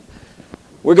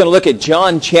We're going to look at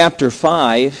John chapter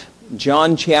 5,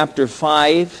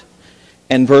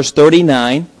 and verse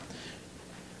 39.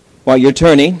 While you're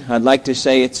turning, I'd like to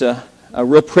say it's a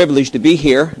real privilege to be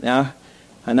here. Now,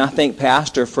 and I thank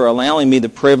Pastor for allowing me the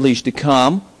privilege to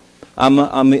come.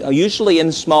 I'm usually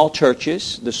in small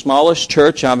churches. The smallest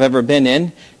church I've ever been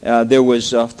in, there was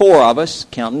 4 of us,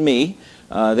 counting me.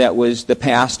 That was the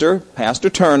pastor, Pastor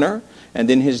Turner, and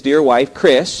then his dear wife,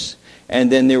 Chris. And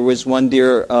then there was one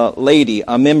dear lady,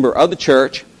 a member of the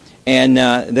church, and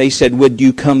they said, "Would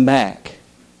you come back?"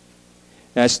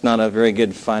 That's not a very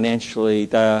good financially.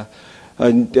 Yeah,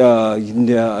 I'll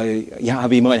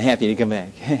be more than happy to come back.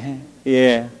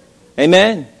 Yeah,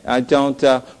 amen. I don't.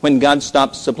 When God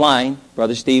stops supplying,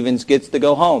 Brother Stevens gets to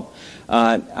go home.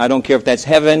 I don't care if that's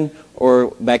heaven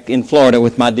or back in Florida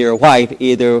with my dear wife.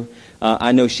 Either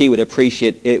I know she would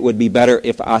appreciate. It would be better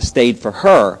if I stayed for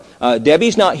her.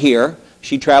 Debbie's not here.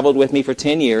 She traveled with me for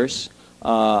 10 years.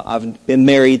 I've been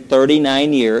married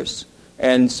 39 years.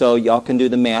 And so y'all can do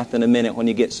the math in a minute when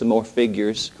you get some more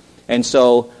figures. And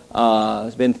so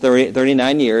it's been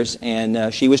 39 years.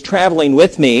 And she was traveling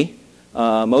with me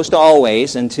most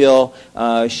always until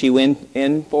she went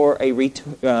in for a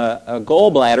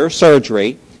gallbladder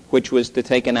surgery, which was to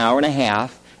take an hour and a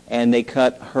half. And they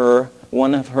cut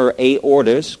one of her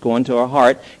aortas going to her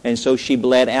heart, and so she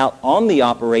bled out on the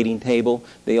operating table.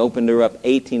 They opened her up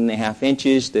 18.5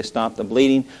 inches to stop the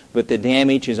bleeding, but the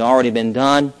damage has already been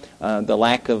done. The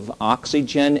lack of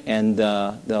oxygen and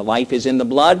the life is in the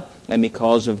blood, and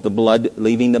because of the blood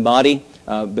leaving the body,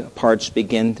 parts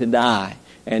begin to die.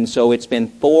 And so it's been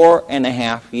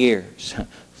 4.5 years.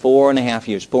 4.5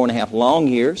 years, 4.5 long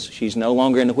years. She's no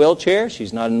longer in the wheelchair.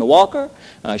 She's not in the walker.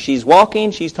 She's walking,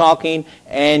 she's talking,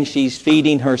 and she's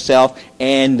feeding herself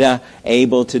and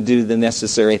able to do the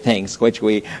necessary things, which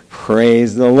we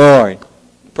praise the Lord.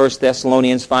 1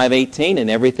 Thessalonians 5:18, and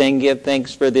everything give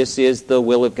thanks, for this is the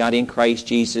will of God in Christ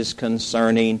Jesus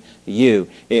concerning you.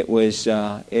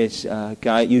 God.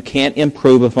 You can't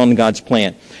improve upon God's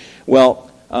plan. Well,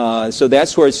 so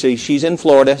that's where she's in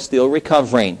Florida, still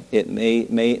recovering. It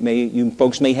you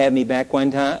folks may have me back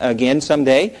one time again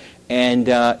someday, and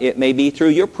it may be through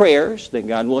your prayers that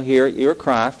God will hear your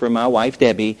cry for my wife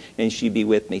Debbie, and she'll be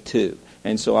with me too.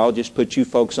 And so I'll just put you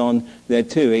folks on that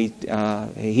too.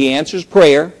 He answers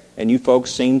prayer, and you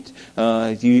folks seem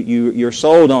you're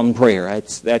sold on prayer.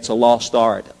 That's a lost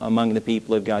art among the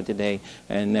people of God today,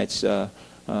 and that's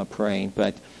praying,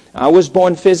 but. I was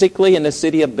born physically in the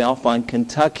city of Bellefonte,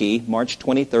 Kentucky, March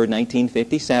 23rd,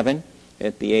 1957.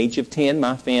 At the age of 10,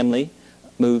 my family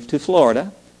moved to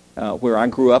Florida, where I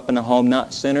grew up in a home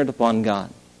not centered upon God,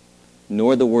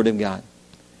 nor the Word of God.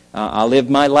 I lived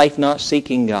my life not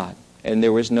seeking God, and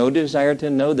there was no desire to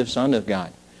know the Son of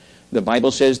God. The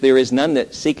Bible says, "There is none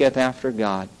that seeketh after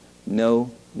God,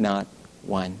 no, not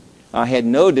one." I had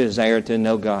no desire to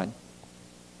know God.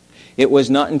 It was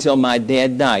not until my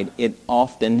dad died. It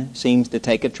often seems to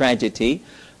take a tragedy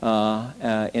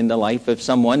in the life of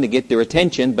someone to get their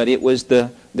attention, but it was the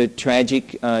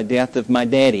tragic death of my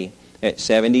daddy at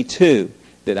 72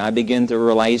 that I began to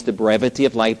realize the brevity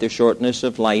of life, the shortness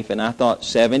of life, and I thought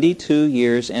 72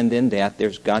 years and then death.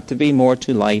 There's got to be more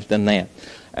to life than that.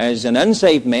 As an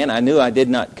unsaved man, I knew I did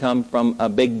not come from a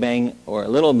big bang or a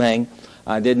little bang.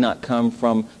 I did not come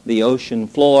from the ocean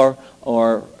floor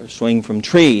or swing from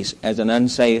trees. As an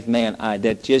unsaved man,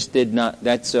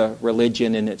 that's a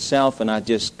religion in itself, and I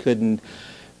just couldn't.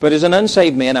 But as an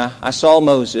unsaved man, I saw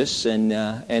Moses and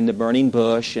the burning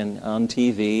bush and on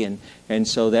TV, and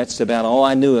so that's about all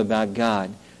I knew about God.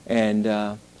 And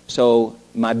so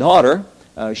my daughter,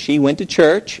 she went to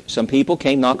church. Some people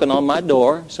came knocking on my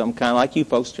door, some kind of like you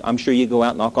folks. I'm sure you go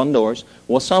out and knock on doors.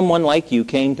 Well, someone like you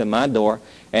came to my door,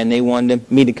 and they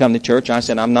wanted me to come to church. I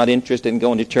said, "I'm not interested in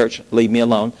going to church. Leave me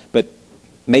alone. But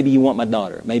maybe you want my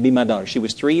daughter." Maybe my daughter. She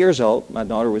was 3 years old. My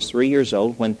daughter was 3 years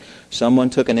old when someone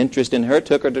took an interest in her,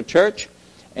 took her to church,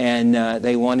 and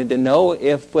they wanted to know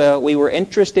if we were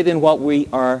interested in what we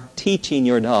are teaching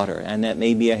your daughter. And that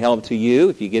may be a help to you.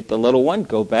 If you get the little one,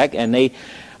 go back. And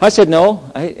I said, "No,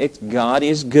 God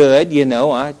is good.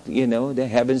 The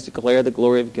heavens declare the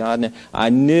glory of God."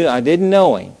 And I didn't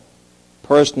know Him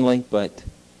personally, but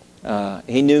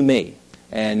He knew me.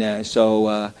 And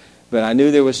but I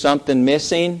knew there was something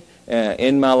missing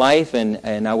in my life,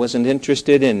 and I wasn't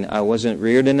interested, and I wasn't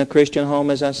reared in a Christian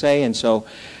home, as I say. And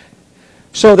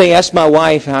so they asked my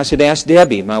wife, I said, "Ask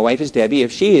Debbie." My wife is Debbie,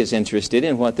 if she is interested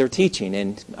in what they're teaching.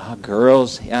 And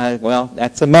girls, well,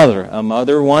 that's a mother. A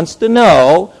mother wants to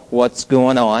know what's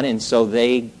going on, and so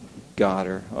they got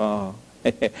her. Oh,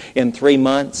 In 3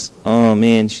 months, oh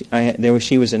man,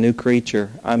 she was a new creature.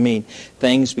 I mean,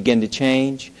 things began to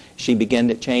change. She began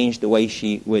to change the way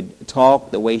she would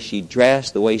talk, the way she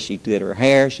dressed, the way she did her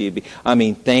hair.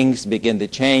 Things began to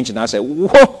change. And I said,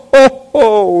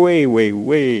 whoa,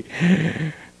 wait.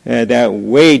 That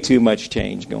way too much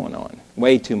change going on.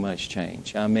 Way too much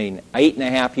change.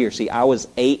 8.5 years. See, I was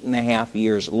 8.5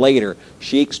 years later.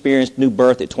 She experienced new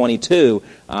birth at 22.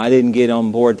 I didn't get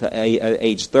on board to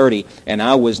age 30, and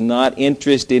I was not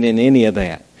interested in any of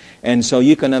that. And so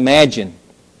you can imagine,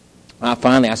 I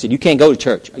said, you can't go to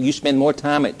church. You spend more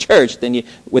time at church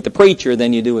with the preacher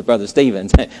than you do with Brother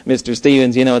Stevens. Mr.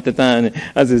 Stevens, at the time,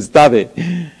 I said, stop it.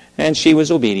 And she was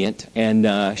obedient,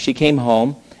 and she came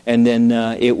home, and then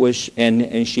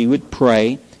and she would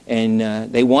pray. And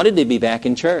they wanted to be back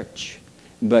in church.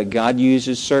 But God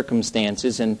uses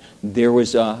circumstances. And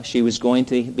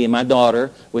my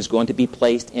daughter was going to be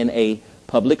placed in a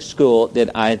public school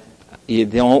you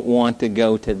don't want to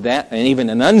go to that. And even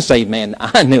an unsaved man,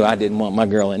 I knew I didn't want my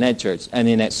girl in that church and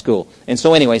in that school. And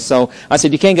so anyway, I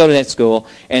said, you can't go to that school.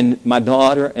 And my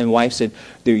daughter and wife said,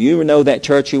 do you know that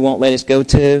church you won't let us go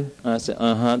to? I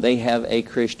said, they have a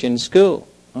Christian school.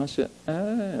 I said,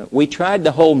 we tried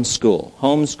to homeschool.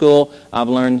 Homeschool, I've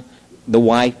learned the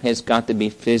wife has got to be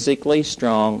physically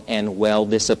strong and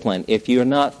well-disciplined. If you're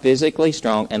not physically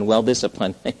strong and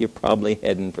well-disciplined, you're probably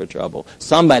heading for trouble.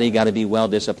 Somebody got to be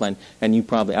well-disciplined, and I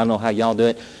don't know how y'all do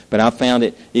it, but I found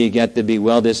it, you got to be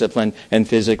well-disciplined and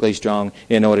physically strong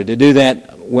in order to do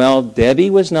that. Well, Debbie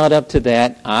was not up to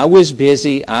that. I was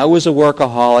busy. I was a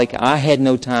workaholic. I had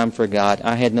no time for God.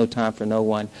 I had no time for no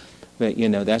one. But,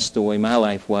 that's the way my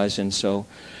life was. And so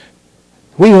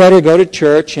we let her go to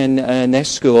church and next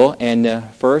school. And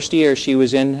first year she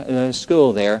was in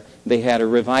school there, they had a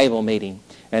revival meeting.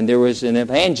 And there was an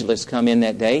evangelist come in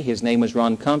that day. His name was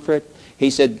Ron Comfort.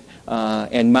 He said,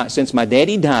 since my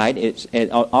daddy died, he died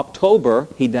on October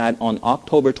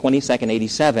 22nd,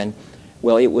 87.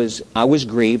 Well, I was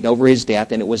grieved over his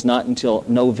death, and it was not until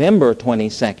November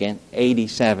 22nd,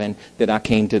 87, that I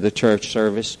came to the church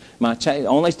service.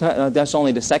 That's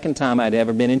only the second time I'd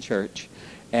ever been in church.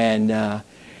 And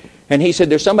he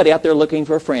said, there's somebody out there looking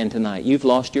for a friend tonight. You've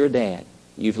lost your dad.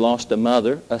 You've lost a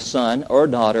mother, a son, or a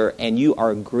daughter, and you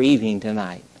are grieving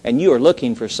tonight. And you are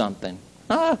looking for something.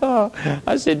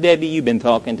 I said, Debbie, you've been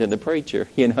talking to the preacher.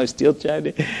 Still trying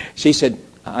to. She said,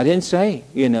 I didn't say,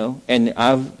 and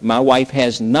my wife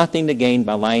has nothing to gain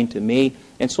by lying to me.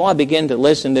 And so I began to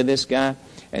listen to this guy,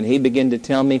 and he began to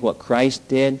tell me what Christ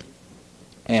did.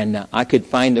 And I could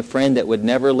find a friend that would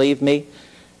never leave me.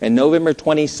 And November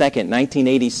 22nd,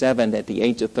 1987, at the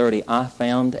age of 30, I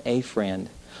found a friend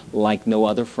like no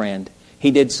other friend.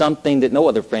 He did something that no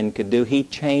other friend could do. He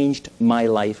changed my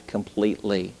life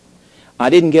completely. I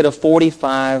didn't get a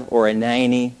 45 or a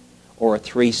 90 or a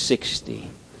 360.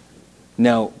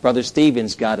 No, Brother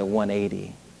Stevens got a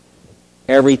 180.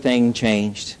 Everything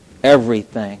changed.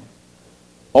 Everything.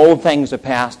 Old things are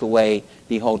passed away.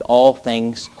 Behold, all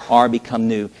things are become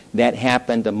new. That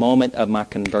happened the moment of my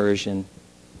conversion.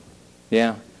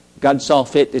 Yeah. God saw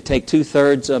fit to take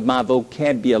 2/3 of my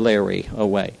vocabulary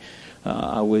away.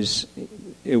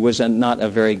 It was not a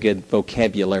very good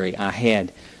vocabulary I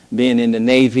had. Being in the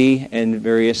Navy and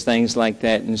various things like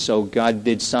that. And so God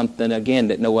did something, again,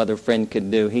 that no other friend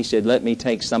could do. He said, let me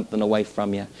take something away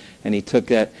from you. And He took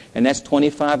that. And that's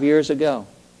 25 years ago.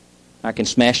 I can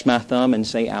smash my thumb and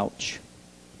say, ouch.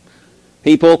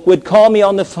 People would call me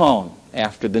on the phone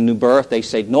after the new birth. They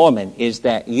say, Norman, is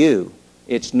that you?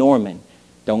 It's Norman.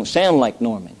 Don't sound like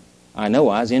Norman. I know,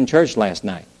 I was in church last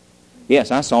night.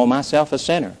 Yes, I saw myself a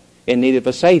sinner in need of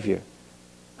a Savior.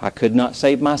 I could not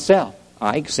save myself.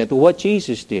 I accepted what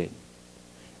Jesus did.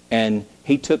 And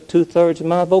He took 2/3 of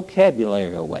my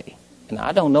vocabulary away. And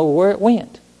I don't know where it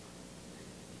went.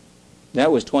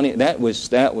 That was different.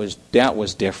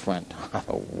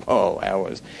 Whoa, that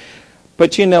was.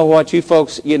 But you know what, you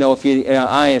folks,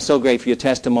 I am so grateful for your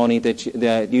testimony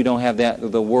that you don't have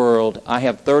the world. I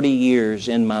have 30 years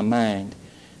in my mind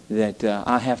that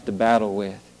I have to battle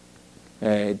with.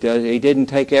 He didn't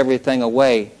take everything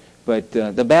away. But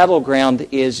the battleground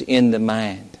is in the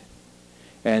mind.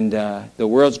 And the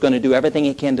world's going to do everything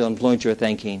it can to influence your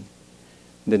thinking.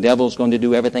 The devil's going to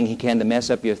do everything he can to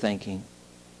mess up your thinking.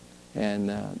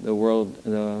 And the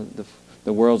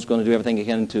world's going to do everything it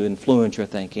can to influence your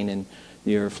thinking. And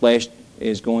your flesh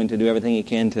is going to do everything it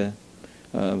can to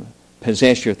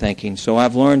possess your thinking. So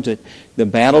I've learned that the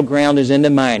battleground is in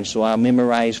the mind. So I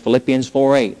memorized Philippians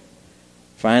 4:8.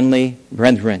 Finally,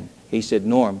 brethren, he said,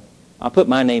 Norm, I'll put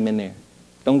my name in there.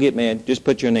 Don't get mad. Just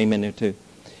put your name in there too.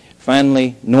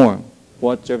 Finally, Norm,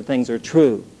 whatsoever things are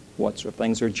true, whatsoever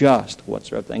things are just,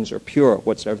 whatsoever things are pure,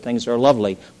 whatsoever things are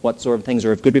lovely, whatsoever things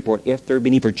are of good report, if there be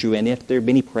any virtue and if there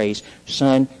be any praise,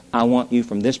 son, I want you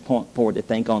from this point forward to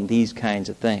think on these kinds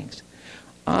of things.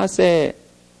 I said,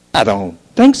 I don't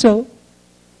think so.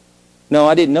 No,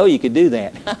 I didn't know you could do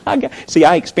that. See,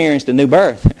 I experienced a new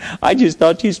birth. I just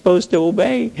thought you're supposed to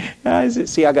obey. I said,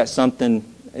 see, I got something.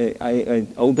 I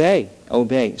obey.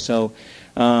 So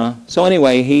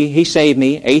anyway, he saved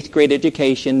me. 8th grade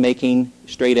education, making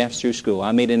straight F's through school.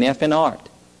 I made an F in art.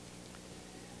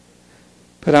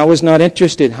 But I was not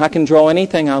interested. I can draw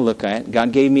anything I look at.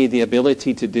 God gave me the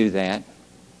ability to do that.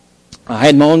 I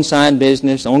had my own side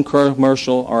business, own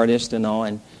commercial artist and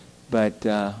all, but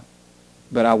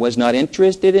I was not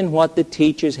interested in what the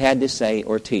teachers had to say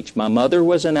or teach. My mother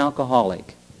was an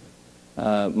alcoholic.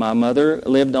 My mother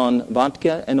lived on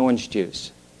vodka and orange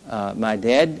juice. My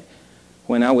dad,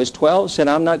 when I was 12, said,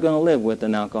 I'm not going to live with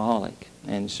an alcoholic.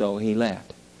 And so he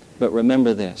left. But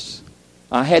remember this.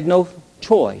 I had no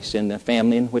choice in the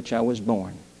family in which I was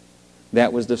born.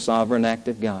 That was the sovereign act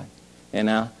of God. And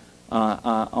I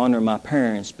honor my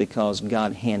parents because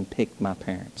God handpicked my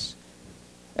parents.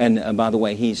 And by the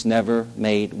way, He's never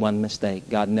made one mistake.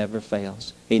 God never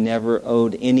fails. He never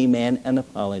owed any man an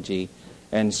apology.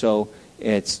 And so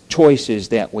it's choices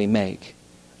that we make.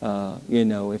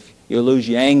 If you lose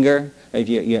your anger, if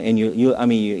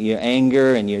your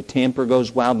anger and your temper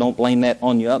goes wild, don't blame that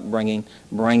on your upbringing.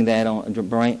 Blame that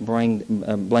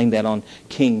on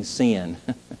King Sin.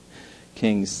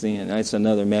 King Sin. That's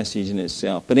another message in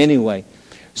itself. But anyway.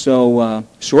 So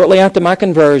shortly after my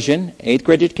conversion, 8th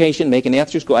grade education, making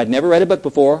F through school, I'd never read a book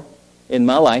before in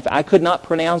my life. I could not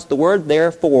pronounce the word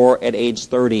therefore at age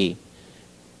 30.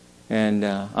 And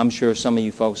I'm sure some of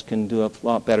you folks can do a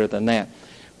lot better than that.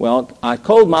 Well, I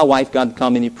told my wife, God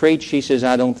called me to preach. She says,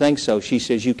 I don't think so. She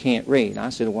says, you can't read. I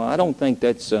said, well, I don't think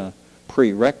that's a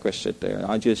prerequisite there.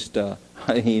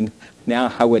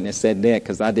 Now I wouldn't have said that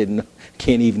because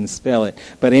can't even spell it.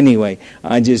 But anyway,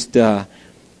 I just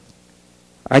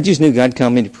knew God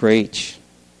called me to preach,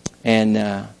 and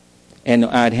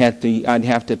I'd have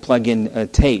to plug in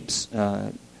tapes,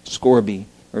 Scorby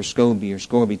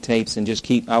tapes, and just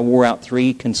keep. I wore out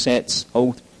 3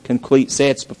 complete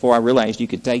sets before I realized you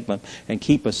could take them and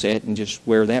keep a set and just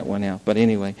wear that one out. But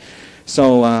anyway,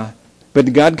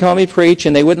 but God called me to preach,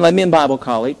 and they wouldn't let me in Bible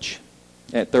college.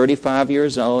 At 35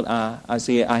 years old, I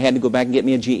had to go back and get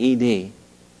me a GED.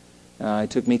 It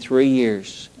took me 3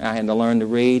 years. I had to learn to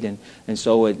read, and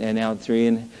so it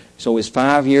was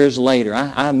 5 years later.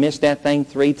 I missed that thing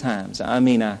 3 times.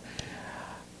 The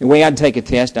way I'd take a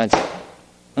test, I'd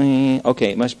say,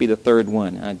 okay, it must be the 3rd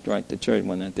one. I'd write the 3rd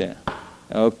one at that.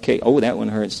 Okay, that one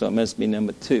hurts, so it must be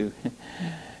number 2.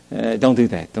 Don't do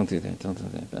that.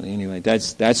 But anyway,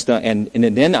 that's the and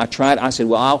then I tried. I said,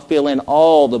 well, I'll fill in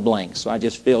all the blanks. So I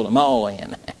just filled them all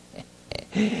in.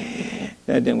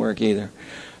 That didn't work either.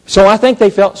 So I think they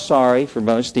felt sorry for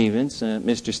Brother Stevens,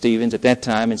 Mr. Stevens at that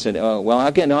time, and said, "Oh, well,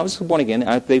 again, I was born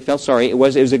again." They felt sorry. It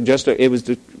was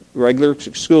the regular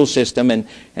school system,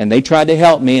 and they tried to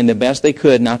help me and the best they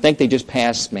could, and I think they just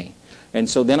passed me. And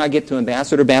so then I get to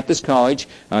Ambassador Baptist College,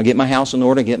 get my house in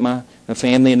order, get my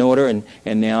family in order, and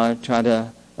now I try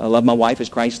to love my wife as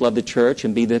Christ loved the church,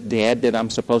 and be the dad that I'm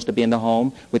supposed to be in the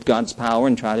home with God's power,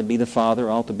 and try to be the father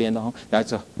all to be in the home.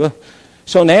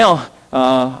 So now.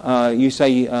 You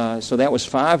say, so that was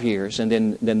 5 years, and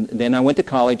then I went to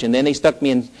college, and then they stuck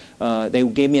me in, they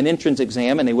gave me an entrance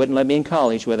exam, and they wouldn't let me in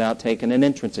college without taking an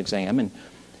entrance exam, and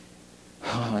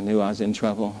I knew I was in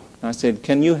trouble. I said,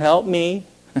 can you help me?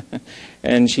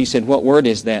 And she said, what word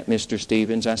is that, Mr.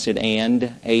 Stevens? I said,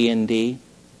 and, A-N-D.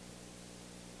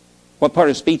 What part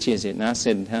of speech is it? And I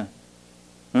said,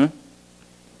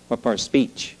 what part of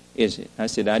speech is it? I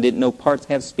said, I didn't know parts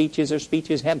have speeches or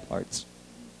speeches have parts.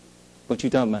 What you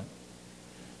talking about?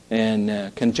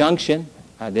 And conjunction,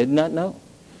 I did not know.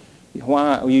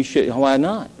 Why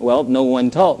not? Well, no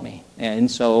one taught me. And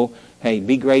so, hey,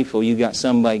 be grateful you got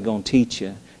somebody going to teach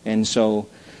you. And so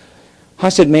I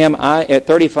said, ma'am, at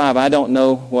 35, I don't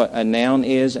know what a noun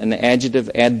is, an adjective,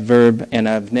 adverb, and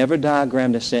I've never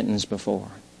diagrammed a sentence before.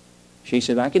 She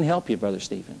said, I can help you, Brother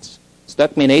Stevens.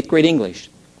 Stuck me in 8th grade English.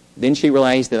 Then she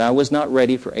realized that I was not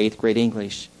ready for 8th grade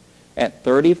English. At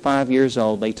 35 years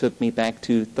old, they took me back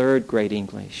to 3rd grade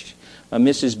English.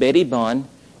 Mrs. Betty Bond,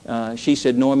 she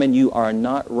said, Norman, you are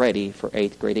not ready for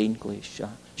 8th grade English.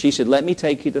 She said, let me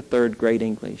take you to 3rd grade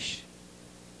English.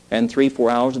 And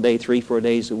 3-4 hours a day, 3-4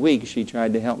 days a week, she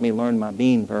tried to help me learn my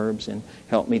being verbs and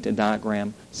help me to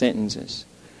diagram sentences.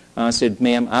 I said,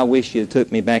 ma'am, I wish you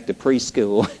took me back to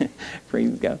preschool.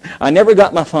 I never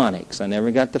got my phonics. I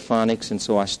never got the phonics, and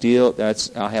so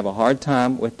I have a hard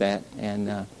time with that.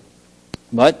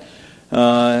 But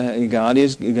God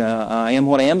is, I am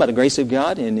what I am by the grace of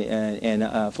God.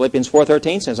 And Philippians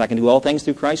 4:13 says, I can do all things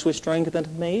through Christ which strengtheneth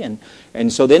me.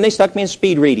 And so then they stuck me in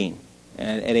speed reading.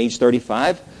 At age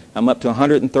 35, I'm up to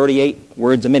 138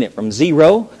 words a minute, from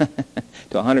 0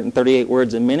 to 138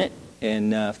 words a minute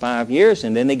in 5 years.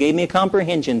 And then they gave me a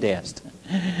comprehension test.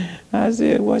 I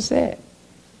said, what's that?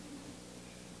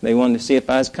 They wanted to see if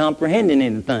I was comprehending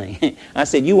anything. I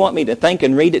said, you want me to think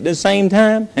and read at the same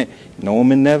time?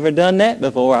 Norman never done that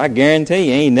before. I guarantee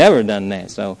you, he ain't never done that.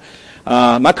 So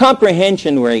my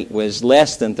comprehension rate was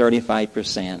less than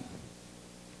 35%.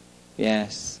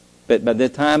 Yes. But by the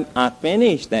time I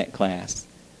finished that class,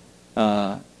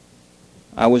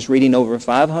 I was reading over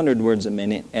 500 words a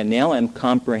minute, and now I'm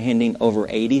comprehending over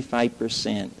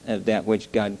 85% of that which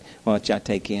I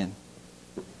take in.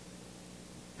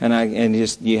 And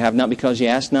you have not because you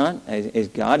ask not. As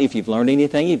God, if you've learned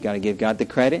anything, you've got to give God the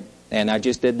credit. And I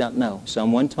just did not know.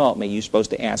 Someone taught me you're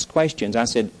supposed to ask questions. I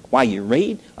said, why, you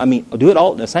read? I mean, do it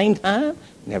all at the same time?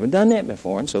 Never done that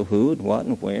before. And so who and what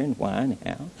and where and why and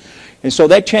how. And so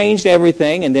that changed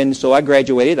everything. And then so I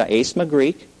graduated. I aced my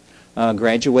Greek.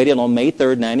 Graduated on May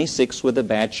 3rd, 1996 with a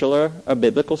Bachelor of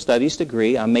Biblical Studies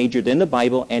degree. I majored in the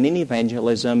Bible and in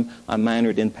evangelism. I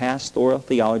minored in pastoral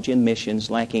theology and missions,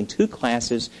 lacking 2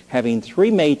 classes, having 3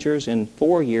 majors in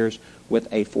 4 years with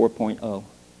a 4.0.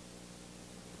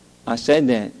 I said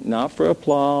that not for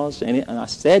applause, and I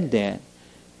said that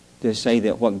to say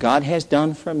that what God has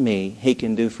done for me, He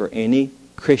can do for any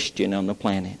Christian on the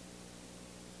planet.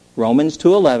 Romans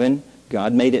 2:11,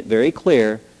 God made it very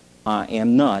clear, I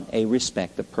am not a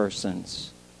respect of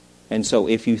persons. And so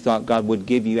if you thought God would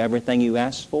give you everything you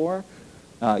asked for,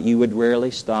 you would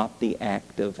rarely stop the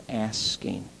act of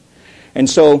asking. And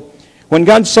so when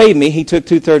God saved me, He took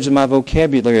 2/3 of my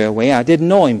vocabulary away. I didn't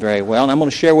know Him very well, and I'm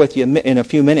going to share with you in a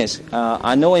few minutes.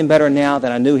 I know Him better now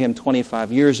than I knew Him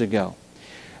 25 years ago.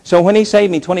 So when He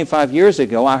saved me 25 years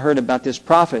ago, I heard about this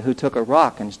prophet who took a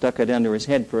rock and stuck it under his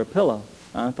head for a pillow.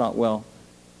 I thought, well,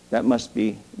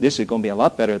 this is going to be a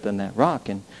lot better than that rock.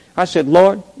 And I said,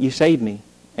 Lord, you saved me.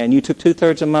 And you took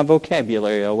 2/3 of my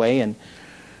vocabulary away. And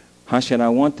I said, I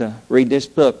want to read this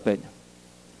book, but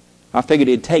I figured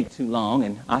it'd take too long.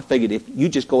 And I figured if you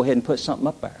just go ahead and put something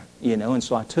up there, And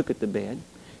so I took it to bed.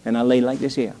 And I laid like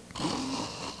this here.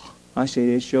 I said,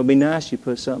 it sure be nice you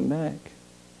put something back.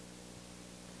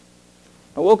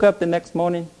 I woke up the next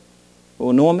morning.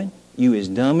 Well, Norman, you as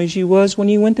dumb as you was when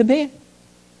you went to bed.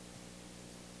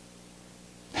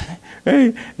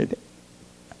 I'm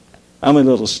a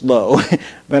little slow,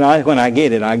 but when I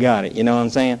get it, I got it. You know what I'm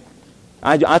saying?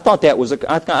 I thought that was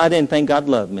I didn't think God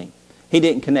loved me. He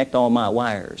didn't connect all my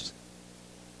wires.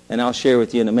 And I'll share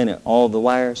with you in a minute, all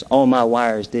my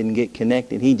wires didn't get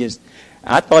connected.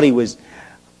 I thought He was,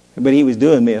 but He was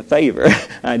doing me a favor.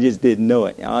 I just didn't know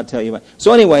it. I'll tell you what.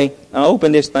 So anyway, I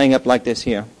opened this thing up like this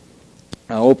here.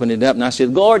 I opened it up and I said,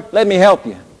 Lord, let me help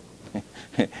you.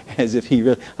 As if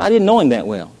I didn't know Him that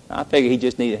well. I figured He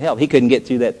just needed help. He couldn't get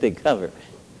through that thick cover.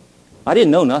 I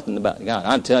didn't know nothing about God.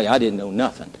 I'll tell you, I didn't know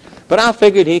nothing. But I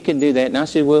figured He could do that. And I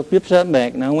said, well, flip something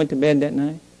back. And I went to bed that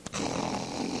night.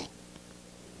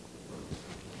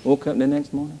 Woke up the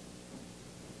next morning.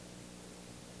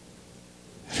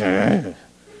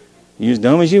 You as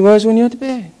dumb as you was when you went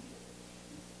to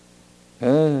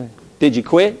bed. Did you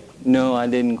quit? No, I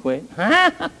didn't quit.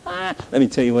 Let me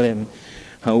tell you what happened.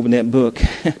 I opened that book.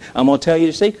 I'm going to tell you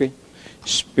the secret.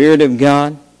 Spirit of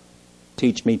God,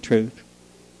 teach me truth.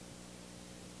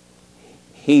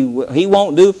 He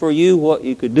won't do for you what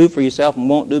you could do for yourself and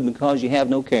won't do because you have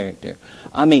no character.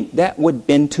 I mean, that would have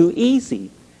been too easy.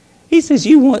 He says,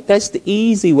 that's the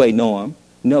easy way, Norm.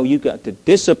 No, you got to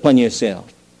discipline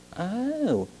yourself.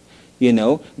 Oh.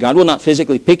 God will not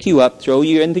physically pick you up, throw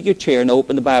you into your chair, and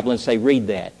open the Bible and say, read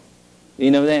that. You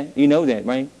know that? You know that,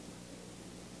 right?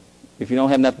 If you don't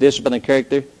have enough discipline and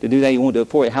character to do that, you won't do it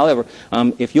for you. However,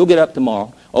 if you'll get up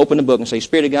tomorrow, open the book and say,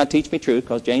 Spirit of God, teach me truth,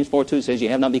 because James 4:2 says, you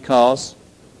have not because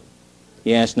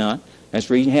you ask not. That's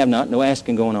the reason you have not. No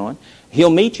asking going on.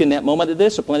 He'll meet you in that moment of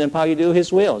discipline and power you do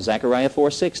His will. Zechariah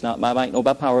 4:6, not by might, nor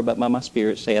by power, but by my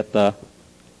Spirit, saith the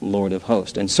Lord of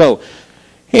hosts. And so,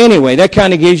 anyway, that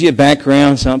kind of gives you a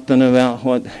background, something about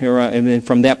what, and then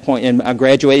from that point, and I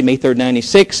graduated May 3rd,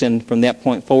 1996, and from that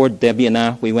point forward, Debbie and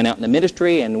I, we went out in the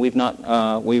ministry, and we've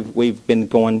been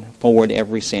going forward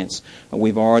ever since.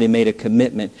 We've already made a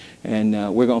commitment,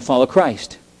 and we're going to follow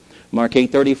Christ. Mark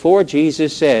 8:34,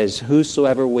 Jesus says,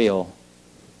 whosoever will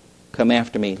come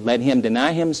after me. Let him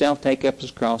deny himself, take up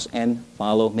his cross, and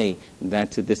follow me.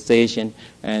 That's a decision,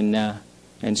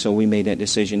 and so we made that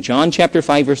decision. John chapter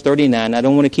 5, verse 39. I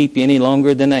don't want to keep you any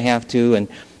longer than I have to. And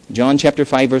John chapter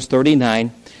 5, verse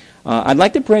 39. I'd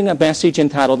like to bring a message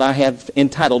I have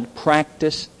entitled,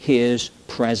 Practice His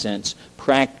Presence.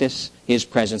 Practice His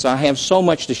Presence. I have so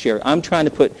much to share. I'm trying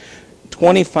to put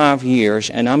 25 years,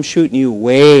 and I'm shooting you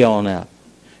way on up.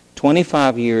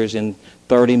 25 years in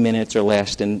 30 minutes or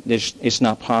less, and it's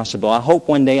not possible. I hope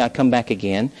one day I come back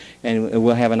again, and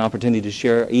we'll have an opportunity to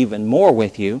share even more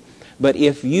with you. But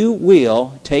if you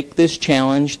will take this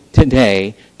challenge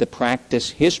today to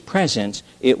practice His presence,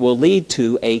 it will lead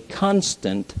to a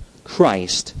constant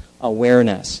Christ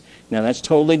awareness. Now that's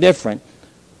totally different,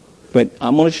 but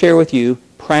I'm going to share with you,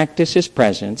 practice His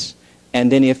presence,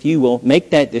 and then if you will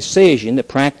make that decision to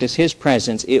practice His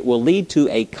presence, it will lead to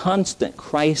a constant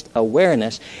Christ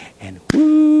awareness, and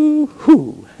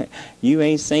woo-hoo, you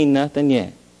ain't seen nothing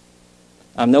yet.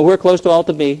 I'm nowhere close to all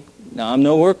to be. Now, I'm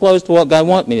nowhere close to what God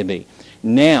wants me to be.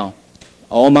 Now,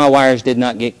 all my wires did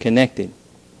not get connected.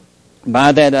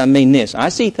 By that I mean this. I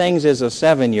see things as a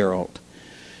 7-year-old.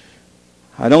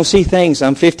 I don't see things.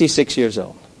 I'm 56 years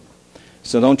old.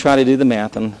 So don't try to do the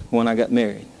math on when I got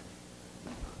married.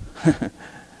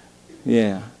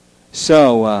 Yeah.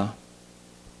 So,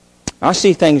 I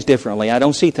see things differently. I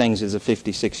don't see things as a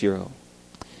 56-year-old.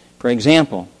 For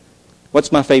example,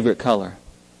 what's my favorite color?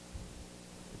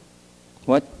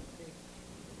 What?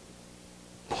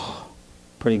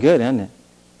 Pretty good, isn't it?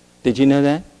 Did you know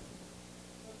that?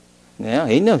 Yeah,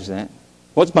 he knows that.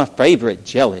 What's my favorite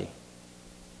jelly?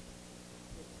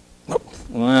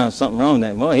 Wow, something wrong with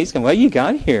that. Boy, he's going, what you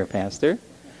got here, Pastor?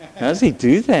 How does he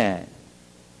do that?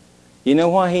 You know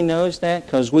why he knows that?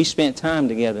 Because we spent time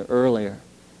together earlier.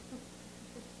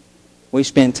 We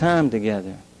spent time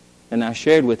together. And I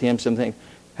shared with him some things.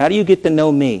 How do you get to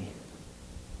know me?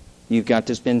 You've got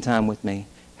to spend time with me.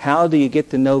 How do you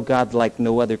get to know God like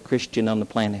no other Christian on the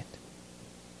planet?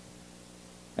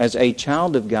 As a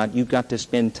child of God, you've got to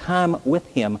spend time with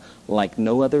Him like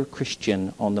no other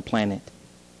Christian on the planet.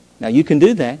 Now, you can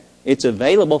do that. It's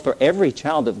available for every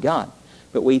child of God.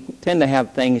 But we tend to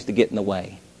have things to get in the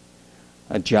way.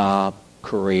 A job,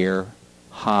 career,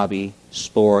 hobby,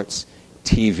 sports,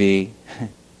 TV,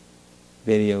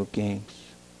 video games,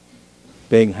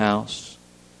 big house,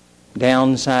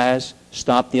 downsize,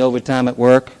 stop the overtime at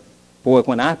work. Boy,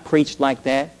 when I preached like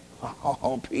that,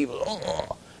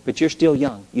 people, but you're still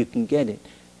young. You can get it.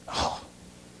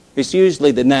 It's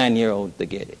usually the 9-year-old that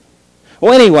get it.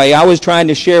 Well, anyway, I was trying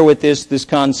to share with this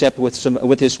concept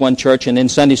with this one church, and in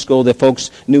Sunday school, the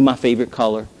folks knew my favorite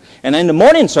color. And in the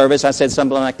morning service, I said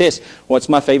something like this: what's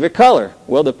my favorite color?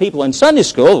 Well, the people in Sunday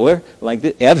school were like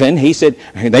Evan. They said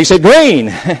green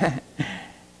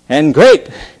and grape.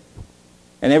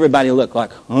 And everybody looked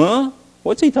like, huh?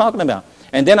 What's he talking about?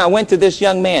 And then I went to this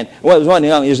young man. Well, he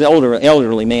was an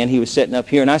elderly man. He was sitting up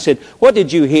here. And I said, what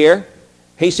did you hear?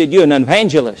 He said, you're an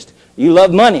evangelist. You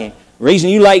love money. The reason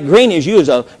you like green is you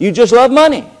just love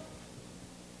money.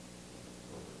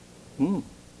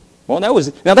 Well, that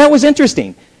was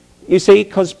interesting. You see,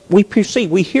 because we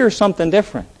hear something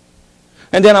different.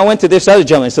 And then I went to this other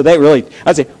gentleman, so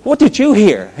I said, what did you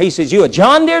hear? He says, you a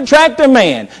John Deere tractor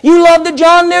man. You love the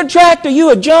John Deere tractor. You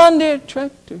a John Deere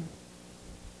tractor.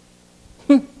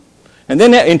 And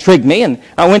then that intrigued me, and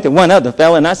I went to one other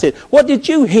fellow, and I said, what did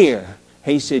you hear?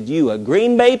 He said, you a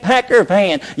Green Bay Packer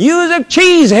fan. You a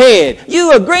cheesehead.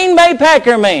 You a Green Bay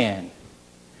Packer man.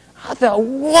 I thought,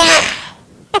 wow.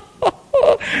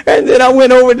 And then I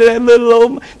went over to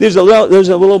that there's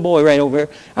a little boy right over here.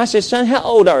 I said, son, how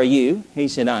old are you? He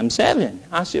said, I'm 7.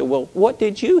 I said, well, what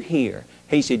did you hear?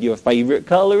 He said, your favorite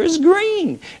color is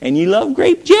green, and you love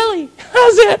grape jelly.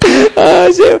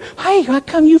 I said, hey, how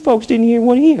come you folks didn't hear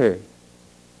what he heard?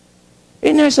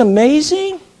 Isn't that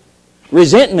amazing?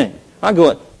 Resentment. I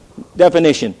go,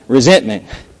 definition, resentment.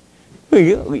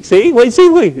 See,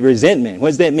 resentment. What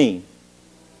does that mean?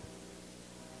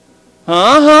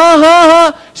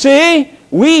 See,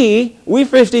 we're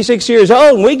 56 years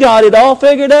old, and we got it all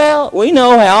figured out. We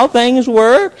know how things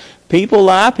work. People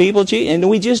lie, people cheat, and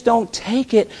we just don't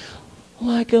take it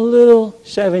like a little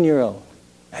 7-year-old.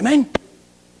 Amen?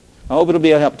 I hope it'll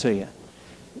be a help to you.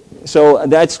 So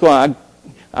that's why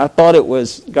I thought it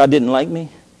was God didn't like me.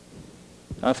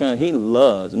 I found He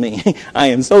loves me. I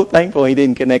am so thankful He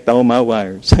didn't connect all my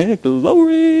wires.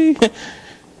 Glory!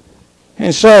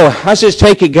 And so I just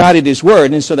take it God at His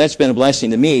word, and so that's been a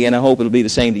blessing to me, and I hope it'll be the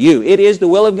same to you. It is the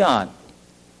will of God.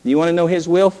 Do you want to know His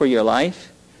will for your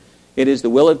life? It is the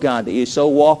will of God that you so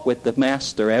walk with the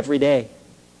Master every day.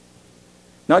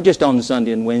 Not just on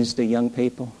Sunday and Wednesday, young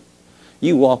people.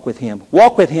 You walk with Him.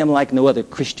 Walk with Him like no other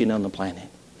Christian on the planet.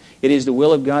 It is the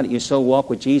will of God that you so walk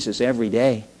with Jesus every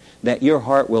day that your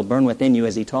heart will burn within you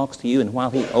as He talks to you and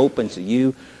while He opens to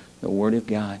you the Word of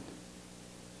God.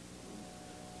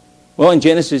 Well, in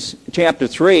Genesis chapter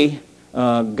 3,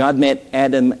 God met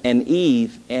Adam and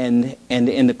Eve and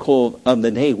in the cool of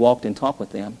the day walked and talked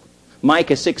with them.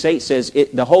 Micah 6:8 says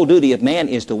the whole duty of man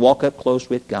is to walk up close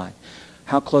with God.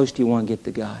 How close do you want to get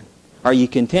to God? Are you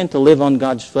content to live on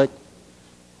God's foot?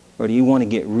 Or do you want to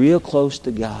get real close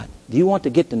to God? Do you want to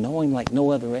get to know Him like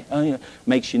no other?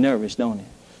 Makes you nervous, don't it?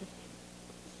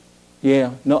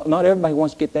 Yeah, not everybody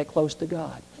wants to get that close to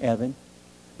God, Evan.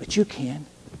 But you can.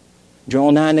 Draw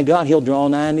nigh to God, He'll draw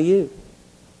nigh to you.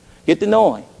 Get to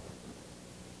know Him.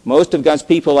 Most of God's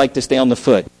people like to stay on the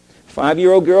foot.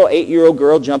 5-year-old girl, 8-year-old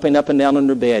girl jumping up and down on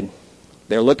their bed.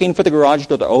 They're looking for the garage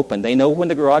door to open. They know when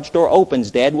the garage door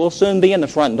opens, Dad will soon be in the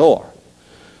front door.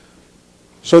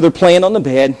 So they're playing on the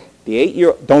bed. The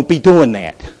 8-year-old, don't be doing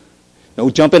that. No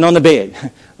jumping on the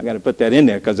bed. I got to put that in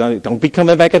there because don't be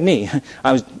coming back at me.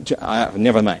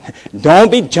 Never mind. Don't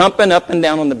be jumping up and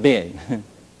down on the bed.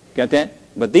 Got that?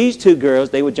 But these two girls,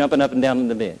 they were jumping up and down on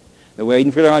the bed. They're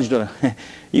waiting for the garage door.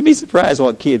 You'd be surprised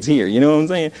what kids hear. You know what I'm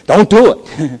saying? Don't do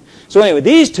it. So anyway,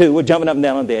 these two were jumping up and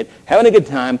down on the bed, having a good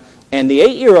time, and the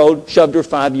 8-year-old shoved her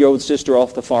 5-year-old sister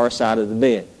off the far side of the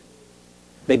bed.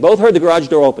 They both heard the garage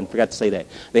door open. Forgot to say that.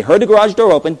 They heard the garage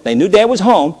door open. They knew Dad was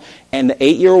home. And the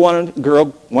 8-year-old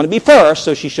girl wanted to be first,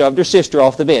 so she shoved her sister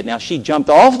off the bed. Now, she jumped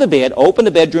off the bed, opened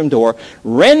the bedroom door,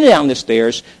 ran down the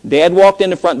stairs. Dad walked in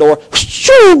the front door.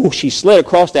 Shoo! She slid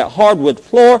across that hardwood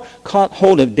floor, caught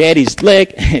hold of Daddy's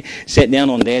leg, sat down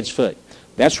on Dad's foot.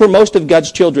 That's where most of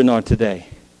God's children are today.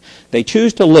 They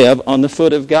choose to live on the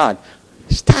foot of God.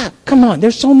 Stop. Come on.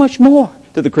 There's so much more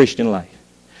to the Christian life.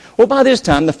 Well, by this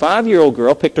time, the 5-year-old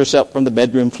girl picked herself from the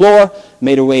bedroom floor,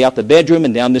 made her way out the bedroom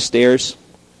and down the stairs,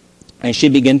 and she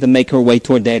began to make her way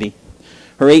toward Daddy.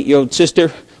 Her 8-year-old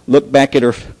sister looked back at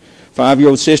her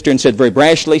 5-year-old sister and said very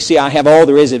brashly, "See, I have all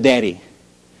there is of Daddy."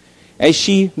 As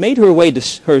she made her way to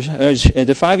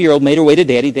the 5-year-old made her way to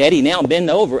Daddy, Daddy now bent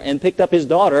over and picked up his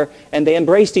daughter, and they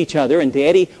embraced each other, and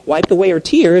Daddy wiped away her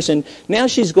tears, and now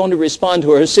she's going to respond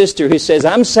to her sister who says,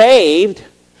 "I'm saved.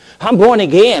 I'm born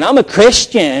again. I'm a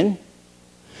Christian."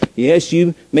 Yes,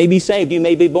 you may be saved. You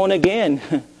may be born again.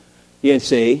 You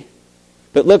see.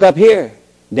 But look up here.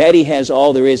 Daddy has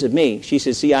all there is of me. She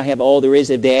says, "See, I have all there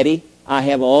is of Daddy. I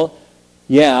have all."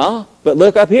 Yeah, but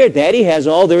look up here. Daddy has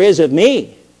all there is of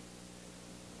me.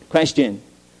 Question.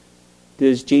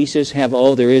 Does Jesus have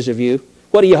all there is of you?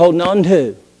 What are you holding on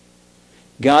to?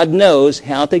 God knows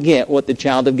how to get what the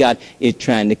child of God is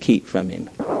trying to keep from Him.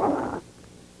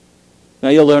 Now,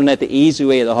 you'll learn that the easy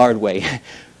way or the hard way.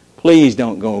 Please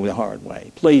don't go the hard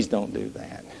way. Please don't do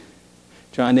that.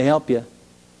 Trying to help you.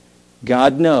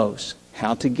 God knows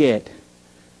how to get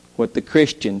what the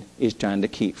Christian is trying to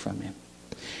keep from him.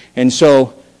 And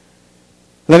so,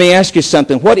 let me ask you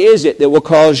something. What is it that will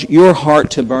cause your heart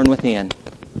to burn within?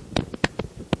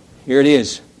 Here it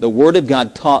is. The Word of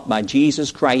God taught by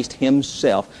Jesus Christ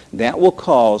Himself. That will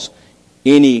cause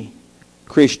any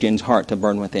Christian's heart to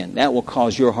burn within. That will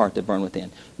cause your heart to burn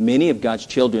within. Many of God's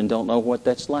children don't know what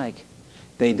that's like.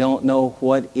 They don't know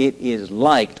what it is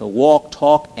like to walk,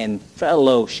 talk, and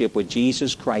fellowship with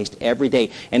Jesus Christ every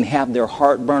day and have their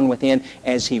heart burn within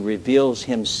as He reveals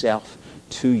Himself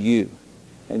to you.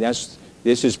 And this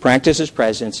is practice His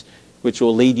presence, which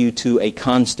will lead you to a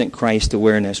constant Christ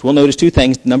awareness. We'll notice two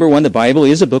things. Number one, the Bible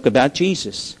is a book about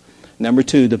Jesus. Number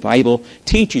two, the Bible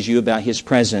teaches you about His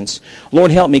presence. Lord,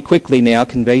 help me quickly now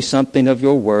convey something of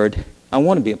Your Word. I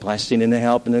want to be a blessing and a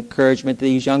help and encouragement to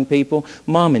these young people.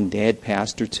 Mom and Dad,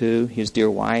 pastor too, his dear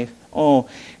wife. Oh,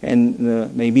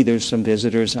 and maybe there's some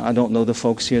visitors. I don't know the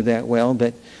folks here that well,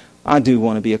 but I do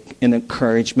want to be an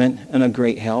encouragement and a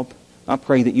great help. I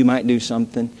pray that You might do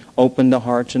something. Open the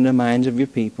hearts and the minds of Your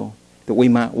people, that we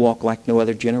might walk like no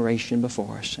other generation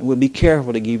before us. And we'll be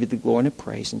careful to give You the glory and the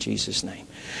praise in Jesus' name.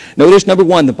 Notice, number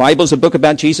one, the Bible is a book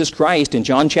about Jesus Christ. In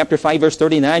John chapter 5, verse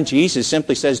 39, Jesus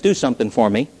simply says, do something for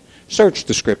me. Search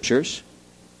the Scriptures.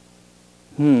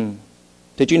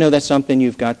 Did you know that's something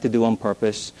you've got to do on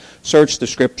purpose? Search the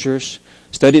Scriptures.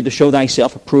 Study to show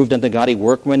thyself approved unto God, a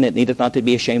workman that needeth not to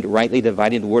be ashamed, rightly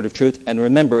dividing the word of truth. And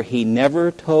remember, He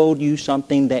never told you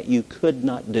something that you could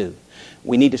not do.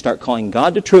 We need to start calling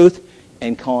God the truth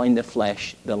and calling the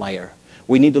flesh the liar.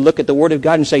 We need to look at the Word of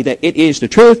God and say that it is the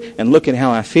truth, and look at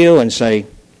how I feel and say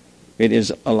it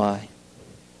is a lie.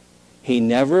 He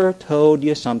never told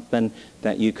you something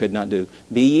that you could not do.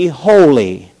 Be ye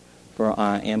holy, for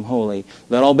I am holy.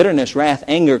 Let all bitterness, wrath,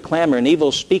 anger, clamor, and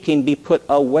evil speaking be put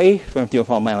away from you with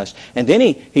all malice. And then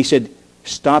he said,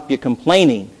 stop your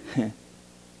complaining.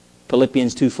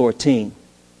 Philippians 2:14.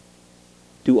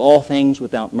 Do all things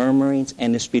without murmurings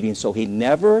and disputing. So he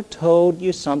never told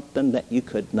you something that you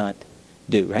could not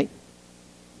do, right?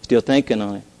 Still thinking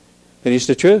on it. But it's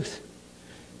the truth.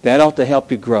 That ought to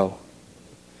help you grow.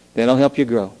 That'll help you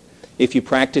grow. If you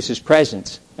practice His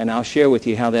presence, and I'll share with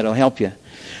you how that'll help you.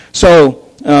 So,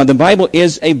 the Bible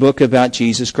is a book about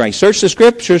Jesus Christ. Search the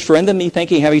Scriptures, for in them ye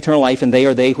think ye have eternal life, and they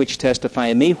are they which testify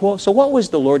of me. Well, so what was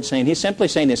the Lord saying? He's simply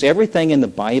saying this, everything in the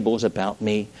Bible is about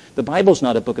me. The Bible's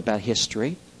not a book about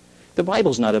history. The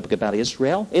Bible's not a book about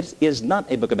Israel. It is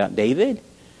not a book about David.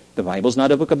 The Bible's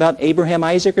not a book about Abraham,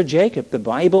 Isaac, or Jacob. The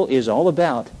Bible is all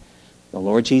about the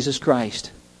Lord Jesus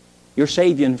Christ, your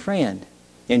Savior and friend.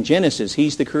 In Genesis,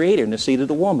 He's the Creator and the seed of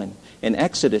the woman. In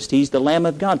Exodus, He's the Lamb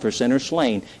of God for sinners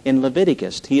slain. In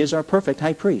Leviticus, He is our perfect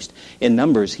high priest. In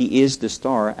Numbers, He is the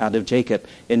star out of Jacob.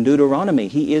 In Deuteronomy,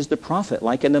 He is the prophet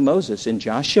like unto Moses. In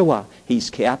Joshua, He's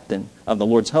captain of the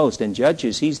Lord's host. In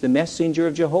Judges, He's the messenger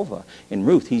of Jehovah. In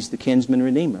Ruth, He's the kinsman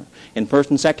redeemer. In 1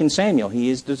 and 2 Samuel, He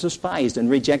is the despised and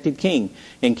rejected king.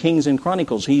 In Kings and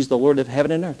Chronicles, He's the Lord of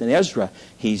heaven and earth. In Ezra,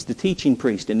 He's the teaching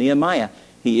priest. In Nehemiah,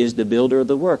 He is the builder of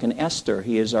the work. In Esther,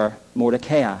 He is our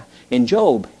Mordecai. In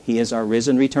Job, He is our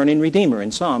risen, returning Redeemer.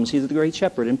 In Psalms, He's the great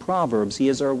shepherd. In Proverbs, He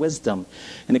is our wisdom.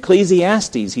 In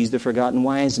Ecclesiastes, He's the forgotten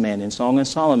wise man. In Song of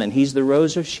Solomon, He's the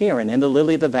rose of Sharon and the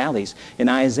lily of the valleys. In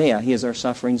Isaiah, He is our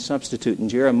suffering substitute. In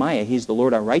Jeremiah, He's the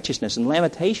Lord our righteousness. In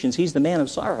Lamentations, He's the man of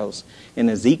sorrows. In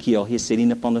Ezekiel, He's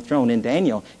sitting upon the throne. In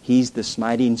Daniel, He's the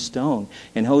smiting stone.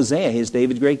 In Hosea, He's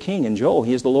David's great king. In Joel,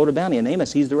 He is the Lord of bounty. In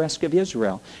Amos, He's the rescue of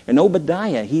Israel. In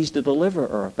Obadiah, He's the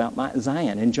deliverer about Mount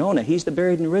Zion. In Jonah, He's the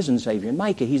buried and risen Savior. In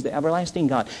Micah, He's the everlasting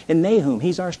God. In Nahum,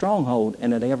 He's our stronghold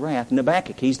in the day of wrath. In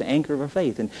Habakkuk, He's the anchor of our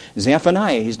faith. In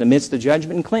Zephaniah, He's the midst of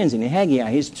judgment and cleansing. In Haggai,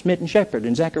 He's the smitten shepherd.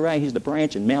 In Zechariah, He's the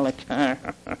branch. In Malachi,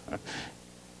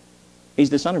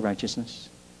 He's the Son of righteousness.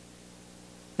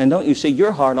 And don't you see,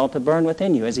 your heart ought to burn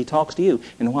within you as He talks to you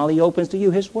and while He opens to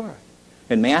you His Word.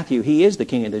 In Matthew, He is the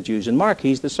King of the Jews. In Mark,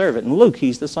 He's the servant. In Luke,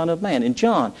 He's the Son of Man. In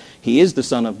John, He is the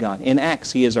Son of God. In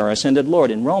Acts, He is our ascended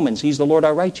Lord. In Romans, He's the Lord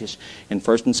our righteous. In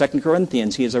 1 and 2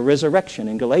 Corinthians, He is a resurrection.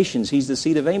 In Galatians, He's the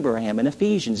seed of Abraham. In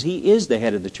Ephesians, He is the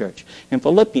head of the church. In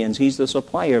Philippians, He's the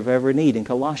supplier of every need. In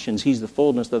Colossians, He's the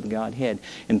fullness of the Godhead.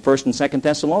 In 1 and 2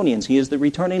 Thessalonians, He is the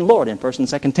returning Lord. In 1 and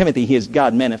 2 Timothy, He is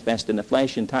God manifest in the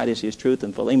flesh. In Titus, He is truth.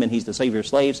 In Philemon, He's the Savior of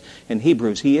slaves. In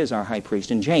Hebrews, He is our high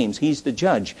priest. In James, He's the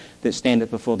judge that standeth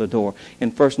before the door.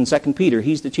 In 1 and 2 Peter,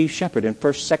 He's the chief shepherd. In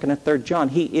 1, 2, and 3 John,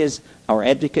 He is our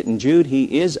advocate. In Jude,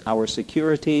 He is our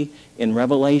security. In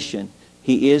Revelation,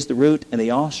 He is the root and the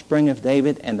offspring of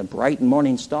David and the bright and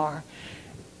morning star.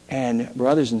 And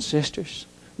brothers and sisters,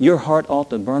 your heart ought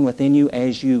to burn within you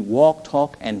as you walk,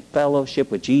 talk, and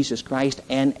fellowship with Jesus Christ,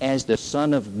 and as the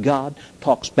Son of God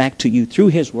talks back to you through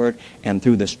His Word and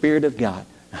through the Spirit of God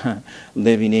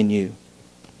living in you.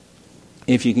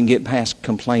 If you can get past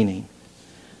complaining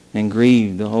and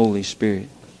grieve the Holy Spirit.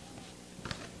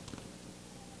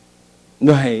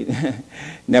 Right.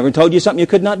 Never told you something you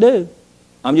could not do.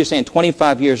 I'm just saying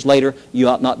 25 years later, you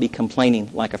ought not be complaining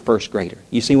like a first grader.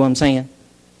 You see what I'm saying?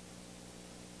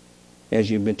 As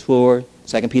you mature,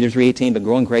 2 Peter 3:18, but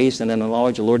grow in grace and in the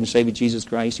knowledge of the Lord and Savior Jesus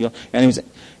Christ,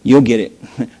 you'll get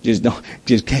it.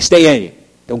 Just stay at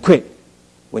it. Don't quit.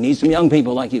 We need some young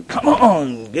people like you. Come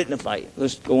on, get in the fight.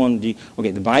 Let's go on.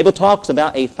 Okay, the Bible talks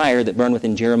about a fire that burned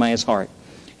within Jeremiah's heart.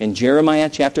 In Jeremiah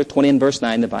chapter 20 and verse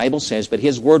 9, the Bible says, but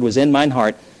his word was in mine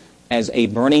heart as a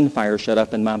burning fire shut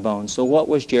up in my bones. So what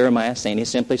was Jeremiah saying? He's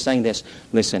simply saying this.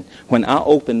 Listen, when I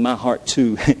open my heart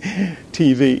to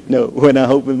TV, no. When I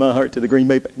open my heart to the Green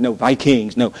Bay, no.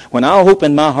 Vikings, no. When I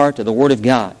open my heart to the Word of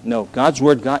God, no. God's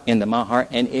Word got into my heart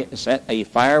and it set a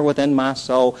fire within my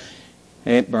soul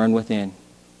and it burned within.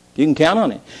 You can count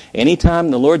on it.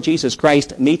 Anytime the Lord Jesus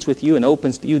Christ meets with you and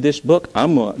opens to you this book,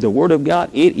 the Word of God,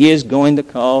 it is going to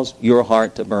cause your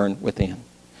heart to burn within.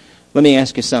 Let me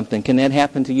ask you something. Can that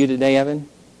happen to you today, Evan?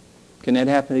 Can that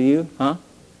happen to you? Huh?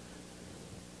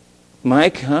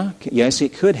 Mike, huh? Yes,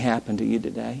 it could happen to you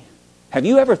today. Have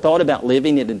you ever thought about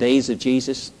living in the days of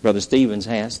Jesus? Brother Stevens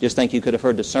has. Just think you could have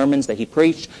heard the sermons that he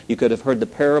preached. You could have heard the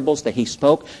parables that he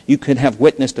spoke. You could have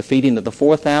witnessed the feeding of the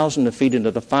 4,000, the feeding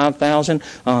of the 5,000.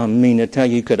 I tell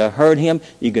you, you could have heard him.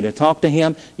 You could have talked to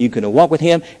him. You could have walked with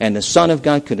him. And the Son of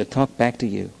God could have talked back to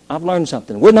you. I've learned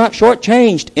something. We're not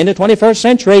shortchanged in the 21st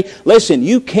century. Listen,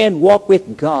 you can walk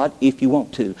with God if you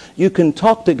want to. You can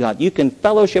talk to God. You can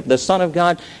fellowship with the Son of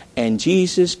God. And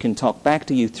Jesus can talk back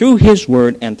to you through His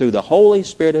Word and through the Holy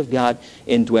Spirit of God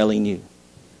indwelling you.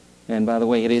 And by the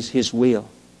way, it is His will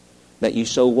that you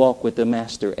so walk with the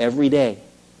Master every day,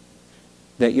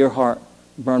 that your heart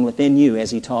burn within you as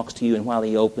He talks to you and while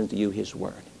He opens to you His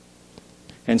Word.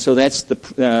 And so that's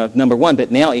the number one.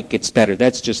 But now it gets better.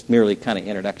 That's just merely kind of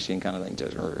introduction kind of thing.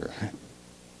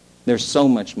 There's so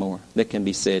much more that can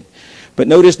be said. But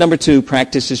notice number two,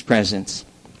 practice His presence.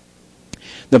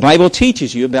 The Bible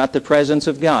teaches you about the presence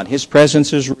of God. His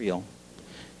presence is real.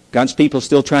 God's people are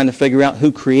still trying to figure out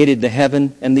who created the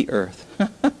heaven and the earth.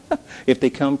 If they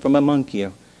come from among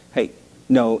you. Hey,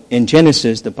 no, in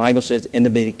Genesis, the Bible says, in the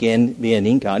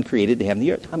beginning, God created the heaven and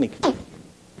the earth. I mean,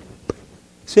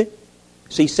 see?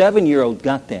 See, 7-year-old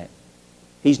got that.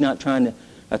 He's not trying to,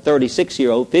 a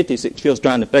 36-year-old, 56-year-old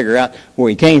trying to figure out where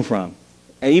he came from.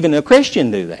 Even a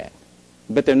Christian do that.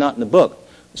 But they're not in the book.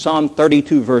 Psalm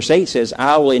 32 verse 8 says,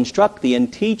 I will instruct thee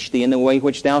and teach thee in the way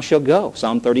which thou shalt go.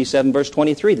 Psalm 37 verse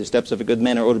 23, the steps of a good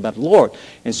man are ordered by the Lord.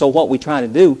 And so what we try to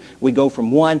do, we go from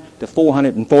 1 to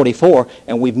 444,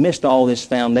 and we've missed all this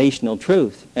foundational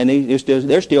truth. And they're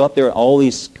still up there, all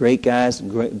these great guys,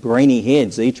 brainy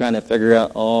heads. They're trying to figure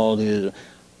out all this.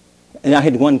 And I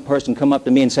had one person come up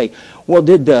to me and say, well,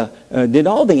 did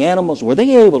all the animals, were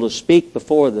they able to speak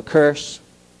before the curse?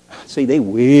 See, they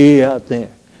way out there.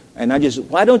 And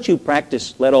why don't you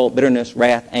practice, let all bitterness,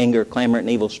 wrath, anger, clamor, and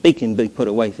evil speaking be put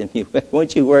away from you?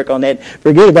 Once you work on that,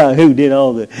 forget about who did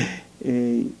all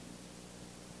the...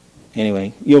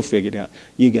 Anyway, you'll figure it out.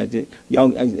 You got to,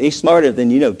 they're smarter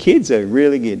than you know. Kids are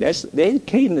really good. That's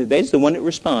the one that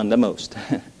respond the most.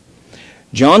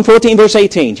 John 14, verse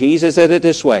 18, Jesus said it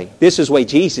this way. This is the way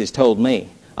Jesus told me.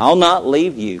 I'll not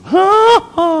leave you.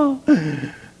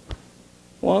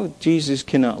 Well, Jesus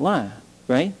cannot lie,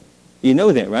 right? You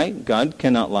know that, right? God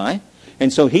cannot lie.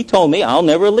 And so He told me, I'll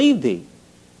never leave thee,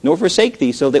 nor forsake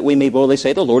thee, so that we may boldly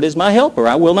say, the Lord is my helper.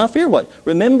 I will not fear what?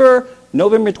 Remember,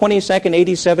 November 22nd,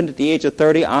 87, at the age of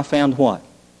 30, I found what?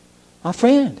 A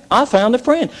friend. I found a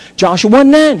friend. Joshua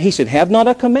 1:9, he said, have not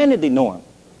I commanded thee, Norm?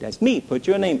 That's me. Put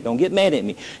your name. Don't get mad at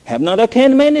me. Have not I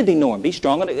commanded thee, Norm? Be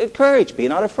strong and of courage. Be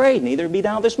not afraid. Neither be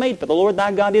thou dismayed. For the Lord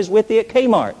thy God is with thee at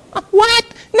Kmart. What?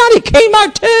 Not at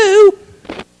Kmart 2?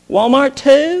 Walmart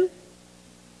 2?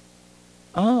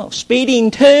 Oh, speeding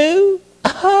 2?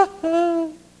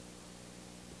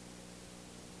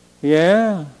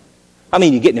 Yeah. I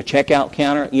mean, you get in a checkout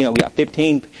counter, you got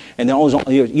 15, and then always,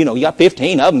 you got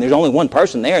 15 of them. There's only one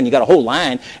person there, and you got a whole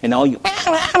line, and all you...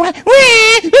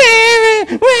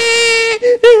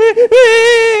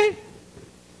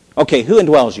 Okay, who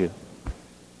indwells you?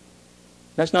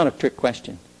 That's not a trick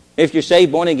question. If you're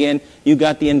saved, born again, you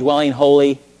got the indwelling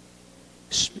Holy...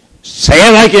 Say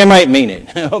it like you might mean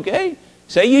it, okay?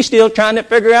 Say you're still trying to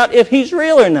figure out if He's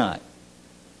real or not.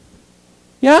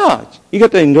 Yeah, you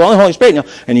got the indwelling Holy Spirit now,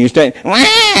 and you say, wah,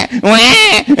 wah,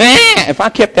 wah. If I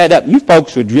kept that up, you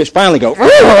folks would just finally go,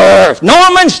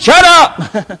 Norman, shut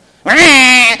up!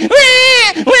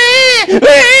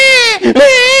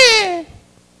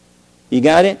 You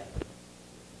got it?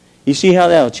 You see how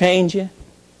that'll change you?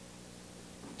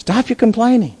 Stop your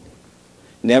complaining.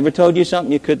 Never told you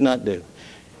something you could not do.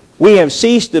 We have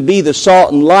ceased to be the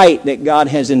salt and light that God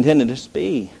has intended us to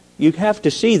be. You have to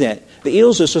see that. The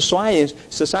ills of society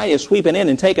is sweeping in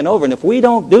and taking over. And if we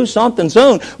don't do something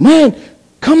soon, man,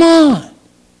 come on.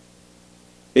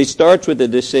 It starts with a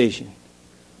decision.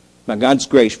 By God's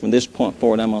grace, from this point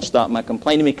forward, I'm going to stop my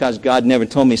complaining because God never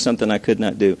told me something I could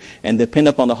not do. And depend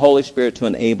upon the Holy Spirit to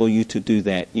enable you to do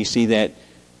that. You see that?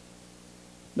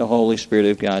 The Holy Spirit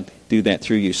of God do that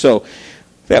through you. So,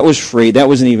 that was free. That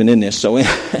wasn't even in this. So,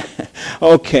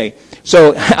 okay.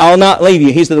 So, I'll not leave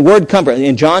you. He's the word comfort.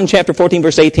 In John chapter 14,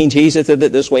 verse 18, Jesus said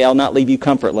it this way, I'll not leave you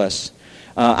comfortless.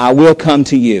 I will come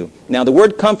to you. Now, the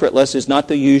word comfortless is not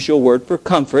the usual word for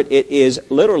comfort. It is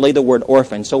literally the word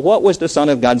orphan. So, what was the Son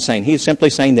of God saying? He's simply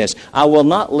saying this, I will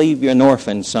not leave you an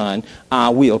orphan, son. I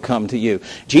will come to you.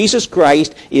 Jesus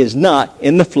Christ is not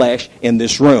in the flesh in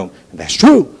this room. That's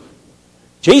true.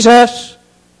 Jesus,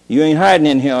 you ain't hiding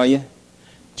in here, are you?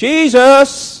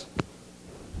 Jesus!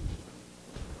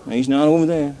 He's not over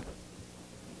there.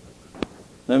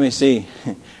 Let me see.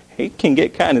 He can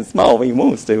get kind of small if he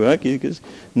wants to. Okay? Because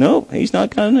nope, he's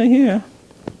not kind of here.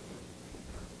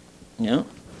 No.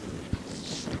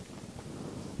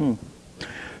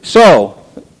 So,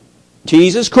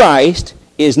 Jesus Christ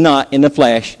is not in the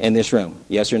flesh in this room.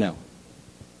 Yes or no?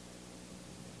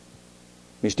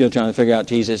 You're still trying to figure out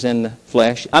Jesus in the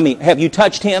flesh? I mean, have you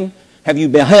touched Him? Have you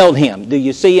beheld Him? Do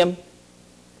you see Him?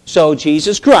 So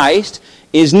Jesus Christ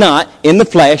is not in the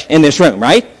flesh in this room,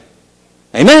 right?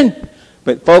 Amen.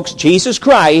 But folks, Jesus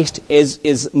Christ is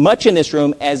as much in this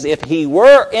room as if He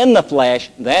were in the flesh.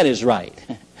 That is right.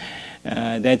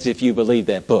 That's if you believe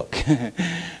that book.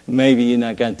 Maybe you're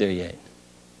not got there yet.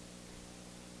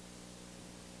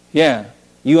 Yeah.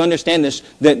 You understand this,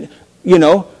 that, you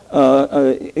know,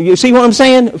 you see what I'm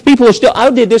saying? People are still, I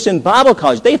did this in Bible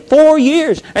college. They 4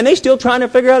 years, and they still trying to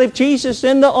figure out if Jesus is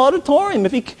in the auditorium.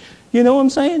 If He, you know what I'm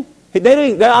saying? I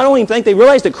don't even think they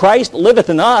realize that Christ liveth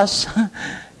in us.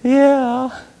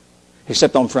 Yeah.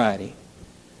 Except on Friday.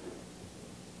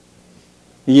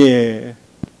 Yeah.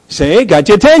 See, got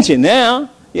your attention now.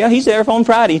 Yeah, He's there on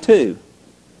Friday too.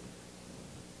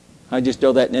 I just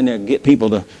throw that in there to get people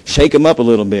to shake them up a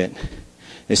little bit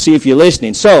and see if you're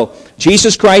listening. So,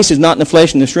 Jesus Christ is not in the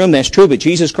flesh in this room. That's true, but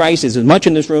Jesus Christ is as much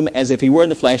in this room as if He were in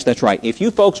the flesh. That's right. If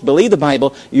you folks believe the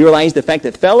Bible, you realize the fact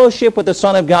that fellowship with the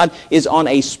Son of God is on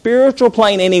a spiritual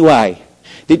plane anyway.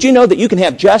 Did you know that you can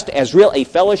have just as real a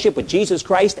fellowship with Jesus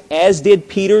Christ as did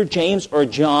Peter, James, or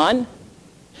John?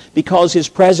 Because His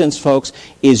presence, folks,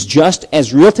 is just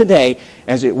as real today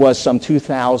as it was some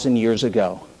 2,000 years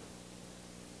ago.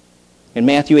 In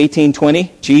Matthew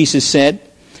 18:20, Jesus said,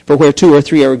 "For where 2 or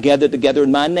 3 are gathered together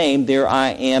in My name, there I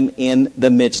am in the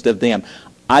midst of them."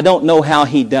 I don't know how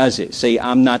He does it. See,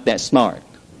 I'm not that smart.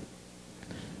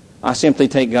 I simply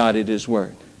take God at His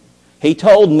word. He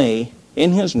told me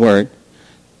in His word,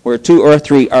 where 2 or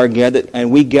 3 are gathered,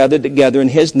 and we gather together in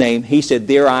His name, He said,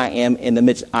 there I am in the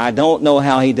midst. I don't know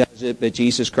how He does it, but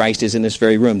Jesus Christ is in this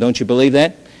very room. Don't you believe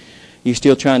that? You're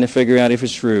still trying to figure out if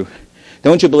it's true.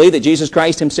 Don't you believe that Jesus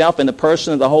Christ Himself in the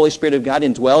person of the Holy Spirit of God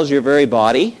indwells your very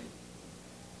body?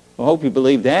 I hope you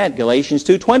believe that. Galatians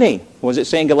 2:20. What was it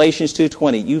saying? Galatians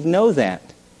 2:20. You know that.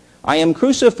 I am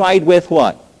crucified with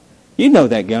what? You know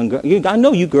that, young girl. I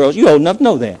know you girls. You old enough to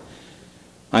know that.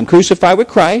 I'm crucified with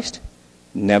Christ.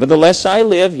 Nevertheless I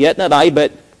live, yet not I,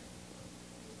 but...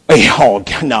 Oh,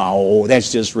 no,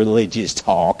 that's just religious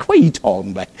talk. What are you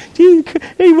talking about? Hey,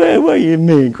 what do you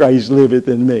mean Christ liveth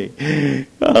in me?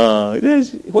 What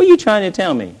are you trying to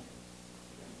tell me?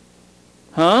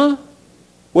 Huh?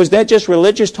 Was that just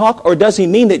religious talk? Or does He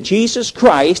mean that Jesus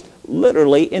Christ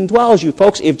literally indwells you?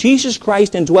 Folks, if Jesus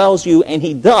Christ indwells you, and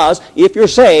He does, if you're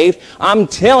saved, I'm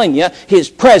telling you, His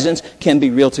presence can be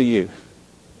real to you.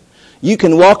 You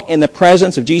can walk in the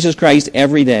presence of Jesus Christ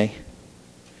every day.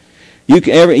 You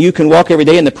can walk every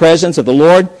day in the presence of the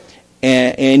Lord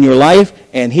in your life,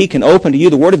 and He can open to you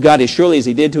the Word of God as surely as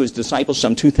He did to His disciples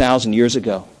some 2,000 years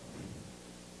ago.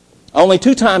 Only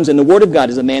 2 times in the Word of God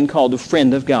is a man called a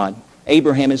friend of God.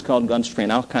 Abraham is called God's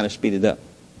friend. I'll kind of speed it up.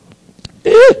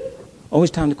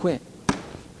 Always time to quit.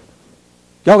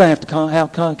 Y'all going to have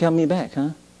to call me back, huh?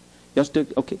 Y'all still,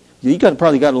 okay. You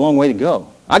probably got a long way to go.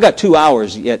 I got 2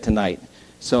 hours yet tonight.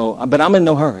 So, but I'm in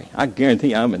no hurry. I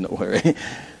guarantee I'm in no hurry.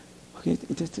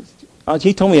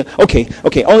 He told me,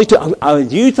 okay, only 2,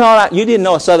 you thought you didn't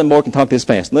know a Southern boy can talk this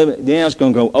fast. Then I was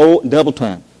going to go, double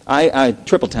time. I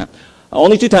triple time.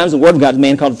 Only 2 times in the Word of God, a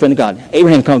man called a friend of God.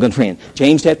 Abraham called God's friend.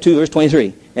 James chapter 2, verse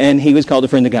 23. And he was called a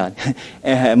friend of God.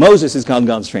 Moses is called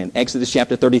God's friend. Exodus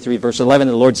chapter 33, verse 11.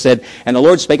 The Lord said, "And the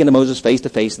Lord spake unto Moses face to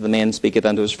face, and the man speaketh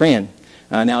unto his friend."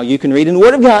 Now you can read in the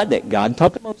Word of God that God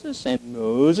talked to Moses, and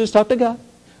Moses talked to God.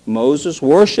 Moses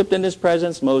worshipped in His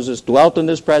presence. Moses dwelt in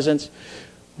His presence.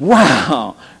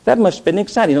 Wow! That must have been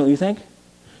exciting, don't you think?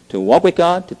 To walk with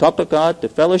God, to talk to God, to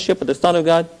fellowship with the Son of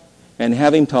God, and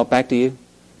have Him talk back to you.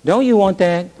 Don't you want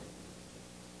that?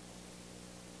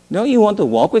 Don't you want to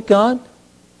walk with God?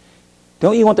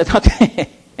 Don't you want to talk to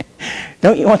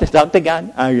Don't you want to talk to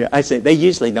God? I say, they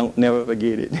usually don't never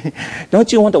forget it.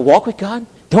 Don't you want to walk with God?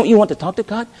 Don't you want to talk to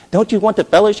God? Don't you want to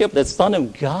fellowship with the Son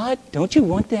of God? Don't you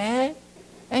want that?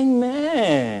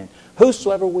 Amen.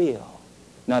 Whosoever will.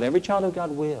 Not every child of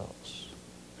God wills.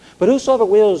 But whosoever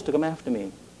wills to come after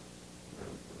me.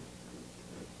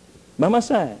 By my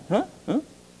side. Huh? Well,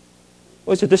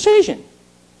 it's a decision.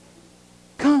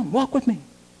 Come, walk with me.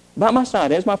 By my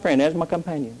side, as my friend, as my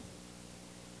companion.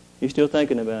 You're still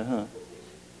thinking about it, huh?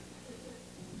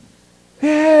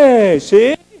 Hey,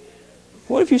 see?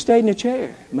 What if you stayed in the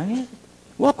chair, man?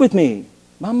 Walk with me.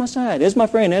 By my side, as my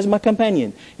friend, as my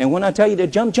companion. And when I tell you to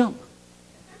jump, jump.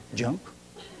 Jump.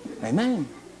 Amen.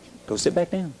 Go sit back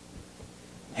down.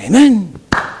 Amen.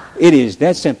 It is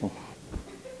that simple.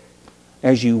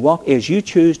 As you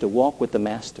choose to walk with the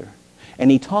Master, and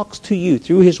He talks to you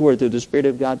through His Word, through the Spirit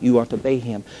of God, you are to obey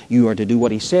Him. You are to do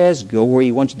what He says, go where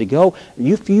He wants you to go.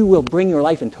 If you will bring your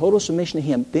life in total submission to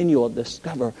Him, then you will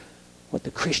discover what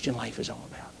the Christian life is all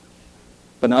about.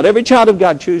 But not every child of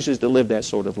God chooses to live that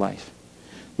sort of life.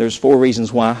 There's 4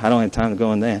 reasons why. I don't have time to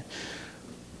go into that.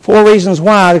 4 reasons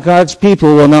why God's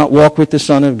people will not walk with the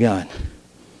Son of God.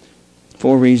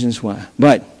 4 reasons why.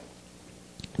 But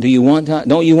do you want that?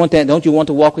 Don't you want that? Don't you want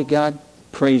to walk with God?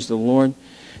 Praise the Lord.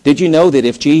 Did you know that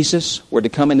if Jesus were to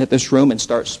come into this room and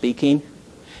start speaking,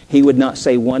 He would not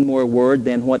say one more word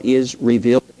than what is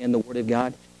revealed in the Word of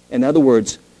God? In other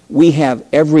words, we have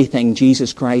everything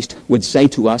Jesus Christ would say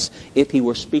to us if He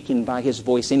were speaking by His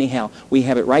voice anyhow. We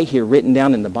have it right here written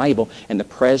down in the Bible, and the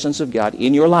presence of God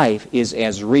in your life is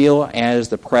as real as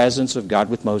the presence of God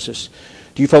with Moses.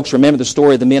 Do you folks remember the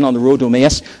story of the men on the road to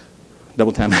Emmaus?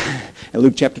 Double time. In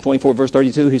Luke chapter 24, verse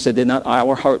 32, He said, "Did not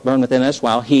our heart burn within us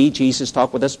while He, Jesus,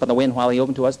 talked with us by the wind, while He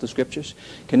opened to us the Scriptures?"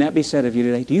 Can that be said of you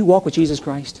today? Do you walk with Jesus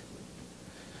Christ?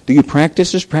 Do you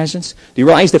practice His presence? Do you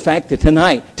realize the fact that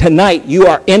tonight you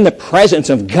are in the presence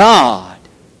of God?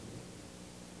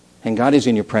 And God is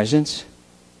in your presence?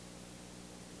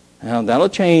 Now that'll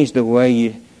change the way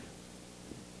you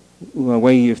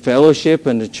fellowship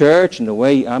in the church and the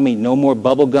way, no more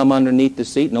bubble gum underneath the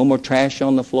seat, no more trash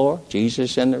on the floor,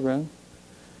 Jesus in the room.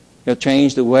 It'll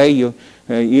change the way you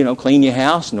clean your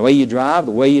house and the way you drive,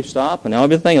 the way you stop, and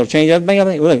everything. It'll change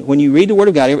everything. When you read the Word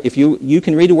of God, if you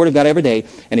can read the Word of God every day,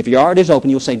 and if your heart is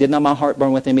open, you'll say, "Did not my heart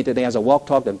burn within me today as I walked,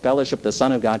 talked, and fellowship with the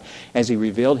Son of God as He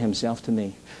revealed Himself to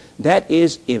me?" That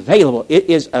is available. It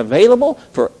is available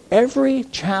for every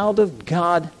child of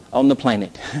God on the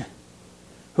planet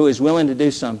who is willing to do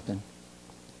something.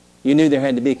 You knew there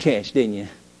had to be a catch, didn't you?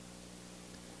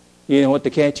 You know what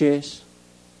the catch is?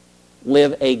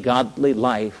 Live a godly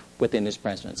life within His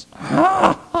presence.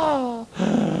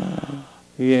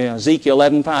 Yeah, Ezekiel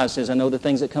 11:5 says, "I know the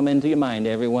things that come into your mind,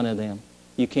 every one of them.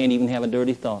 You can't even have a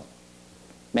dirty thought."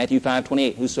 Matthew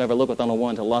 5:28, "Whosoever looketh on a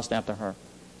woman to lust after her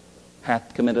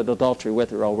hath committed adultery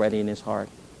with her already in his heart."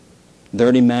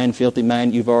 Dirty mind, filthy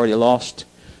mind, you've already lost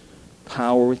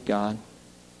power with God.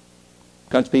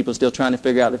 God's people are still trying to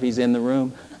figure out if He's in the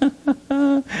room.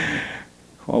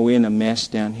 Oh, we're in a mess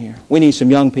down here. We need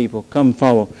some young people. Come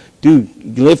follow. Do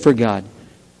live for God.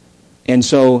 And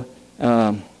so,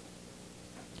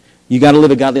 you got to live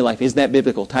a godly life. Is that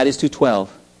biblical? Titus 2:12.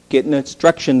 Get an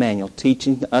instruction manual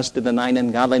teaching us to deny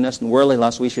ungodliness and worldly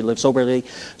lust. We should live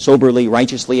soberly,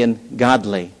 righteously, and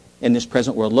godly in this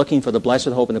present world, looking for the blessed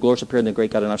hope and the glorious appearing of the great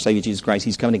God and our Savior Jesus Christ.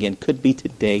 He's coming again. Could be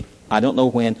today. I don't know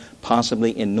when. Possibly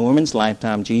in Norman's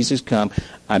lifetime, Jesus come.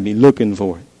 I'd be looking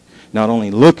for it. Not only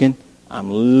looking, I'm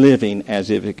living as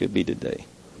if it could be today.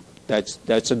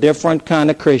 That's a different kind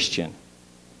of Christian.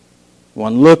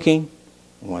 One looking,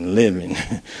 one living.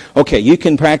 Okay, you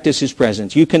can practice His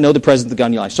presence. You can know the presence of God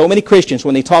in your life. So many Christians,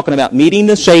 when they're talking about meeting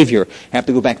the Savior, have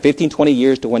to go back 15, 20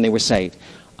 years to when they were saved.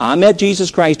 I met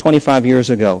Jesus Christ 25 years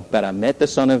ago, but I met the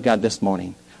Son of God this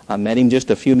morning. I met Him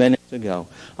just a few minutes ago.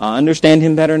 I understand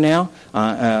Him better now.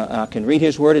 I can read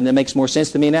His Word, and it makes more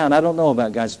sense to me now. And I don't know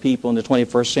about God's people in the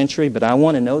 21st century, but I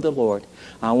want to know the Lord.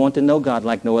 I want to know God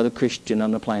like no other Christian on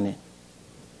the planet.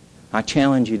 I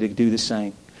challenge you to do the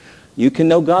same. You can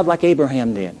know God like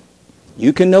Abraham did.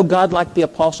 You can know God like the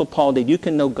Apostle Paul did. You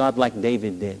can know God like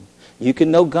David did. You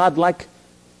can know God like,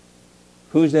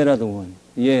 who's that other one?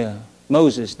 Yeah,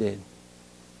 Moses did.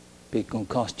 But it's going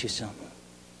to cost you something.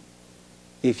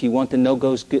 If you want to know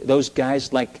those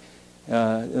guys like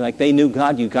they knew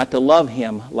God, you got to love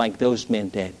Him like those men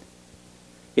did.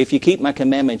 If you keep My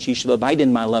commandments, you shall abide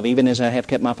in My love, even as I have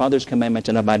kept My Father's commandments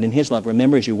and abide in His love.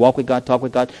 Remember, as you walk with God,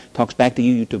 talks back to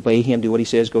you, you to obey Him, do what He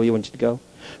says, go where He wants you to go.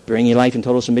 Bring your life in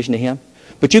total submission to Him.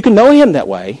 But you can know Him that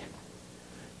way.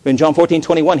 In John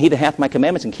 14:21, "He that hath My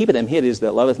commandments and keepeth them, he it is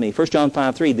that loveth Me." 1 John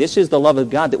 5:3, "This is the love of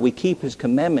God, that we keep His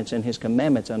commandments, and His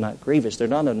commandments are not grievous." They're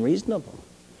not unreasonable.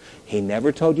 He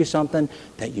never told you something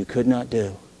that you could not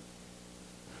do.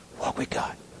 Walk with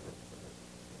God.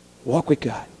 Walk with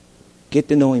God. Get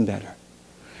to know Him better.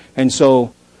 And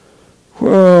so,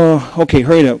 okay,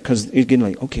 hurry up, because it's getting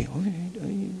late. Okay,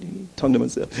 talking to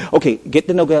myself. Okay, get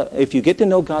to know God. If you get to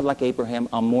know God like Abraham,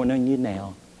 I'm warning you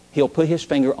now. He'll put His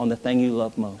finger on the thing you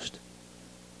love most.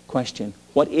 Question: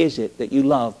 what is it that you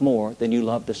love more than you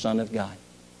love the Son of God?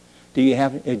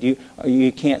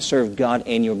 You can't serve God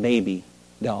and your baby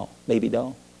doll.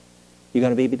 You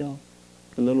got a baby doll?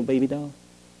 A little baby doll?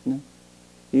 No?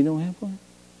 You don't have one?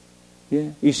 Yeah.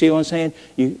 You see what I'm saying?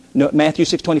 Matthew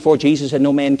 6:24, Jesus said,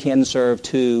 "No man can serve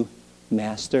two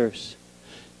masters."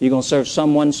 You're going to serve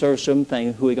someone, serve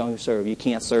something. Who are you going to serve? You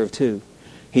can't serve two.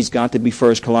 He's got to be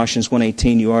first. Colossians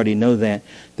 1:18, you already know that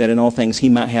in all things He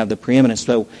might have the preeminence.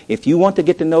 So if you want to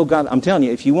get to know God, I'm telling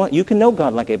you, you can know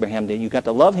God like Abraham did. You've got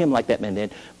to love Him like that man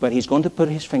did. But He's going to put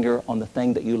His finger on the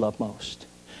thing that you love most.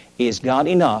 Is God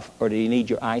enough, or do you need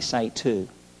your eyesight too?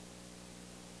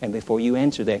 And before you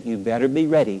answer that, you better be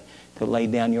ready to lay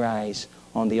down your eyes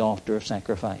on the altar of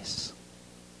sacrifice.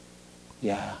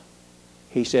 Yeah.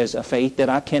 He says, a faith that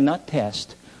I cannot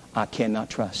test, I cannot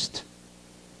trust.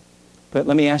 But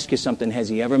let me ask you something. Has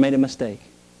he ever made a mistake?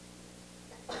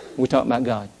 We're talking about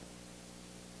God.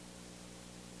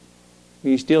 Are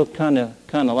you still kind of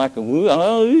like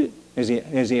a... Has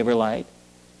he ever lied?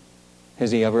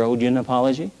 Has he ever owed you an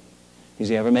apology? Has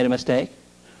he ever made a mistake?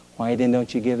 Why then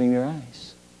don't you give him your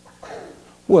eyes?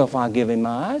 Well, if I give him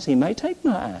my eyes, he may take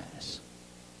my eyes.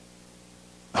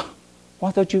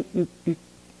 Why thought you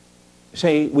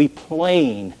say we're just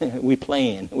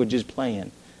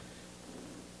playing.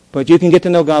 But you can get to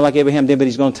know God like Abraham did, but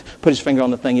he's going to put his finger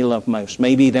on the thing he loved most.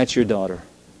 Maybe that's your daughter.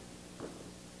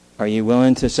 Are you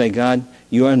willing to say, God,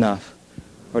 you are enough?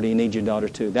 Or do you need your daughter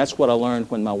too? That's what I learned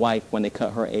when they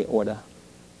cut her aorta.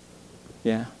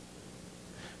 Yeah.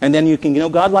 And then you can know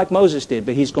God like Moses did,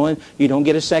 but you don't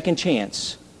get a second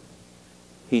chance.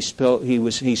 He spoke,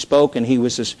 and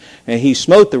he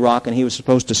smote the rock, and he was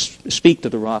supposed to speak to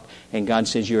the rock, and God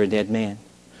says, you're a dead man.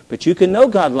 But you can know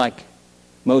God like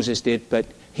Moses did, but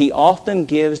he often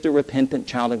gives the repentant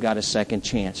child of God a second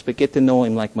chance. But get to know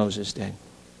him like Moses did.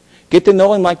 Get to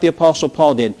know him like the Apostle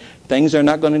Paul did. Things are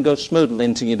not going to go smoothly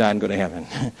until you die and go to heaven.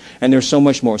 And there's so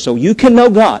much more. So you can know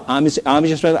God.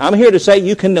 I'm here to say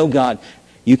you can know God.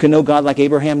 You can know God like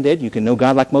Abraham did. You can know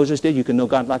God like Moses did. You can know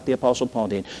God like the Apostle Paul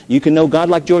did. You can know God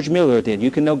like George Miller did.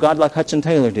 You can know God like Hudson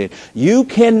Taylor did. You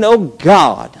can know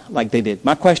God like they did.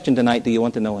 My question tonight, do you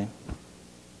want to know him?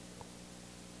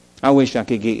 I wish I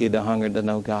could get you the hunger to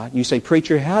know God. You say,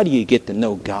 preacher, how do you get to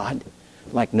know God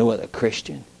like no other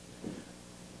Christian?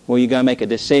 Well, you got to make a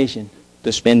decision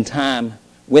to spend time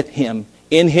with him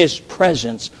in his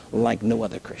presence like no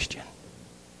other Christian.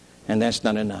 And that's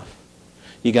not enough.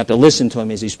 You got to listen to him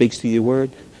as he speaks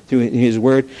through his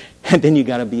word, and then you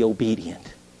got to be obedient.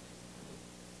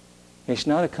 It's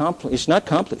not complicated.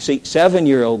 See,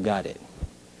 7-year-old got it.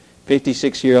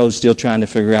 56-year-old still trying to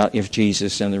figure out if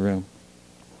Jesus is in the room.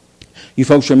 You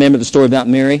folks remember the story about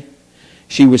Mary?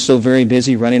 She was so very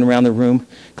busy running around the room,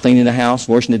 cleaning the house,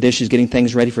 washing the dishes, getting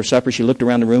things ready for supper. She looked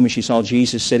around the room and she saw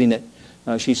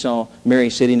she saw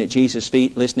Mary sitting at Jesus'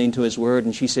 feet, listening to his word,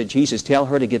 and she said, Jesus, tell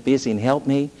her to get busy and help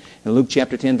me. In Luke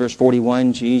chapter 10, verse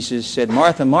 41, Jesus said,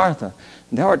 Martha, Martha,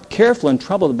 thou art careful and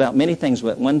troubled about many things,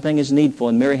 but one thing is needful,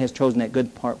 and Mary has chosen that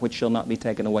good part which shall not be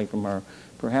taken away from her.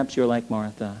 Perhaps you're like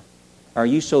Martha. Are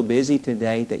you so busy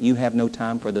today that you have no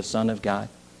time for the Son of God?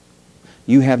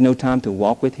 You have no time to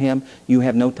walk with him? You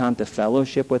have no time to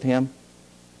fellowship with him?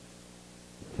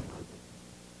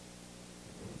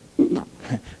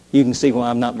 You can see why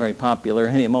I'm not very popular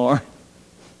anymore.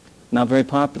 Not very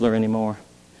popular anymore.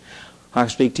 I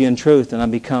speak to you in truth and I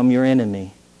become your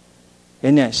enemy.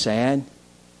 Isn't that sad?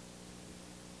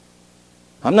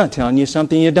 I'm not telling you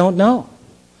something you don't know.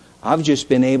 I've just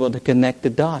been able to connect the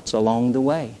dots along the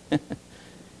way.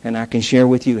 And I can share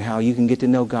with you how you can get to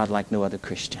know God like no other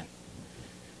Christian.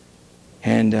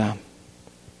 And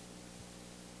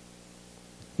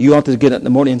you ought to get up in the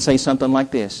morning and say something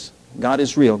like this. God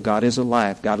is real. God is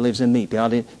alive. God lives in me.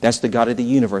 That's the God of the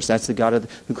universe. That's the God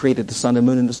who created the sun, the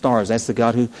moon, and the stars. That's the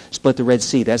God who split the Red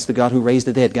Sea. That's the God who raised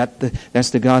the dead.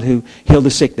 That's the God who healed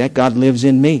the sick. That God lives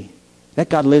in me. That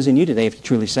God lives in you today if you're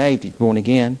truly saved, if you're born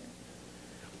again.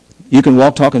 You can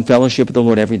walk, talk, and fellowship with the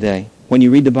Lord every day. When you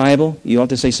read the Bible, you ought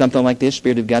to say something like this,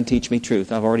 Spirit of God, teach me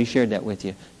truth. I've already shared that with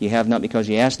you. You have not because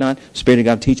you ask not. Spirit of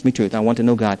God, teach me truth. I want to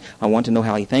know God. I want to know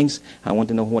how he thinks. I want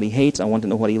to know what he hates. I want to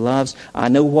know what he loves. I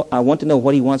want to know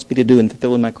what he wants me to do in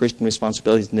fulfilling my Christian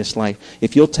responsibilities in this life.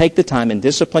 If you'll take the time and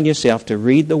discipline yourself to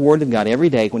read the Word of God every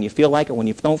day, when you feel like it, when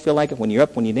you don't feel like it, when you're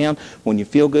up, when you're down, when you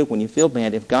feel good, when you feel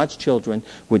bad, if God's children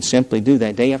would simply do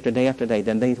that day after day after day,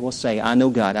 then they will say, I know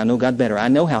God. I know God better. I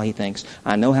know how he thinks.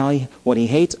 I know what he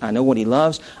hates. I know what he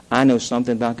loves. I know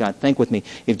something about God. Think with me.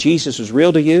 If Jesus was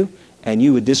real to you and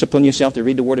you would discipline yourself to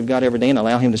read the Word of God every day and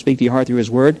allow him to speak to your heart through his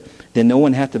Word, then no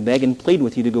one have to beg and plead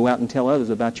with you to go out and tell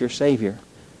others about your Savior.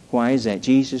 Why is that?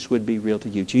 Jesus would be real to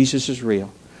you. Jesus is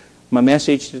real. My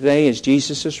message today is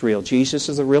Jesus is real. Jesus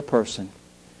is a real person.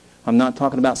 I'm not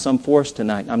talking about some force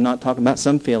tonight. I'm not talking about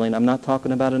some feeling. I'm not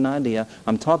talking about an idea.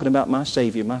 I'm talking about my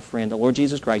Savior, my friend, the Lord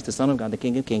Jesus Christ, the Son of God, the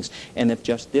King of Kings. And if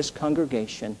just this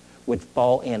congregation would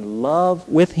fall in love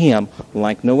with him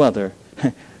like no other.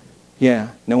 Yeah,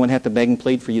 no one had to beg and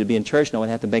plead for you to be in church. No one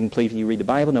had to beg and plead for you to read the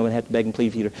Bible. No one had to beg and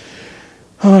plead for you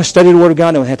to study the Word of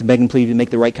God. No one had to beg and plead to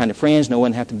make the right kind of friends. No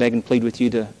one had to beg and plead with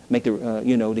you to make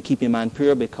to keep your mind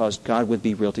pure because God would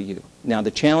be real to you. Now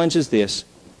the challenge is this.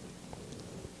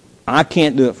 I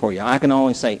can't do it for you. I can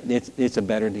only say it's a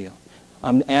better deal.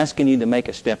 I'm asking you to make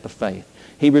a step of faith.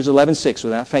 Hebrews 11:6,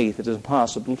 without faith it is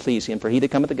impossible to please Him. For he that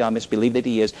cometh to God must believe that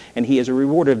He is, and He is a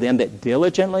rewarder of them that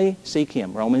diligently seek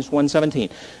Him. Romans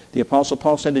 1:17. The Apostle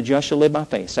Paul said, the just shall live by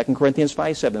faith. 2 Corinthians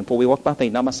 5:7. For we walk by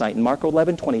faith, not by sight. And Mark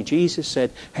 11:20, Jesus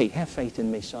said, hey, have faith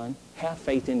in me, son. Have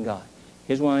faith in God.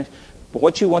 Here's one. But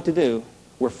what you want to do,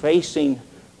 we're facing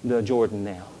the Jordan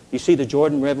now. You see the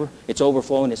Jordan River? It's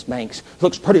overflowing its banks.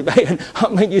 Looks pretty bad. I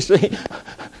mean, you see.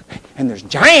 And there's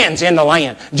giants in the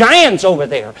land. Giants over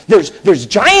there. There's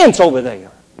giants over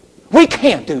there. We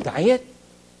can't do that.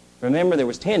 Remember, there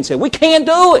was 10 said, we can't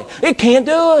do it. It can't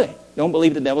do it. Don't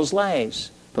believe the devil's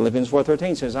lies. Philippians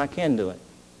 4:13 says, I can do it.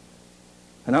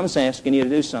 And I'm just asking you to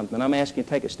do something. I'm asking you to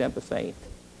take a step of faith.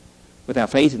 Without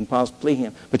faith, it's impossible to please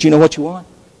Him. But you know what you want?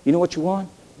 You know what you want?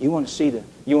 You want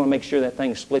to make sure that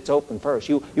thing splits open first.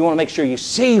 You want to make sure you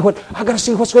see I got to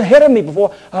see what's ahead of me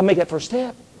before I make that first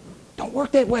step. Don't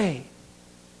work that way.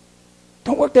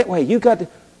 Don't work that way. You got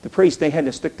the priests, they had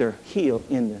to stick their heel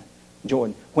in the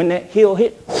Jordan. When that heel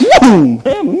hit, whoom,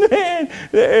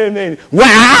 man,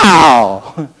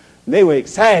 wow! They were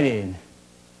excited.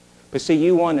 But see,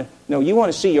 you want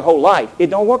to see your whole life. It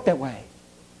don't work that way.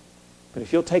 But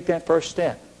if you'll take that first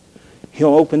step,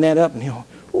 He'll open that up and He'll,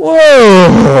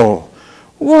 whoa,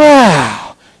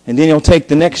 wow. And then He'll take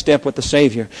the next step with the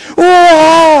Savior.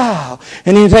 Wow!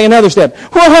 And then He'll take another step.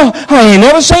 Wow! I ain't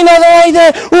never seen nothing like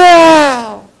that.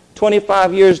 Wow!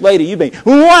 25 years later, you've been,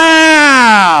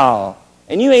 wow!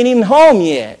 And you ain't even home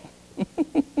yet.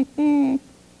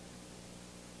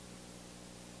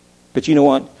 But you know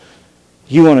what?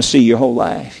 You want to see your whole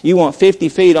life. You want 50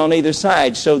 feet on either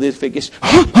side so that if it gets,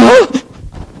 I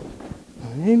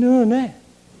ain't doing that.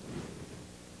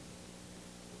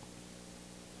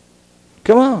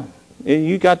 Come on.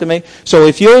 You got to make. So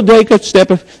if you'll take a step,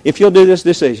 if you'll do this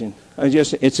decision,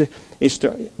 the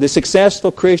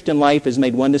successful Christian life is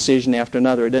made one decision after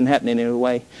another. It doesn't happen any other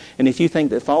way. And if you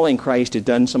think that following Christ is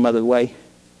done some other way,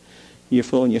 you're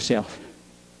fooling yourself.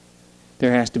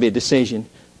 There has to be a decision.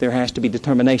 There has to be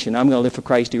determination. I'm going to live for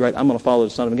Christ. You're right. I'm going to follow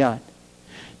the Son of God.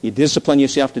 You discipline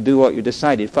yourself to do what you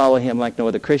decided. Follow Him like no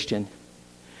other Christian.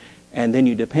 And then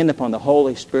you depend upon the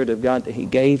Holy Spirit of God that He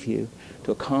gave you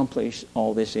to accomplish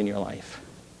all this in your life.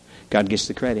 God gets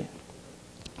the credit.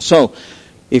 So,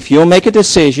 if you'll make a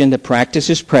decision to practice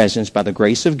His presence by the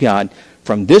grace of God,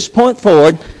 from this point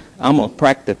forward, I'm going to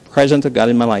practice the presence of God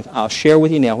in my life. I'll share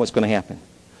with you now what's going to happen.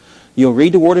 You'll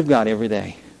read the Word of God every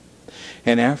day.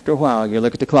 And after a while, you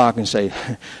look at the clock and say,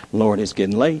 Lord, it's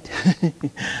getting late.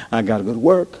 I got to go to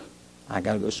work. I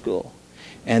got to go to school.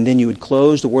 And then you would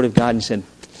close the Word of God and say,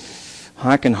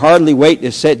 I can hardly wait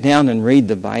to sit down and read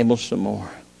the Bible some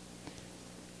more.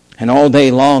 And all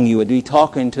day long you would be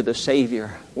talking to the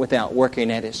Savior without working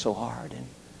at it so hard. And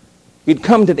you'd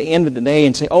come to the end of the day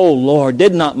and say, oh Lord,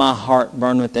 did not my heart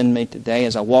burn within me today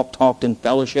as I walked, talked in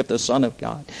fellowship the Son of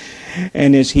God?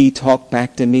 And as He talked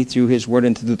back to me through His Word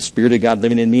and through the Spirit of God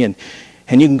living in me. And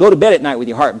you can go to bed at night with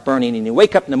your heart burning, and you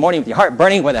wake up in the morning with your heart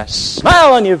burning with a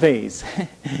smile on your face.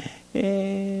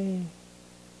 And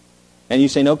you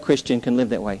say, no Christian can live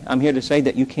that way. I'm here to say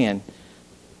that you can.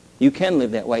 You can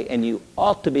live that way, and you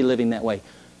ought to be living that way.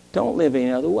 Don't live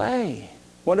any other way.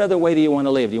 What other way do you want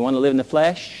to live? Do you want to live in the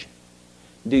flesh?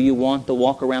 Do you want to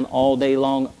walk around all day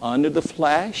long under the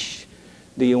flesh?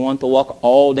 Do you want to walk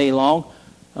all day long,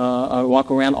 walk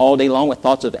around all day long with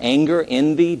thoughts of anger,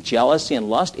 envy, jealousy, and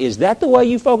lust? Is that the way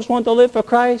you folks want to live for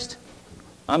Christ?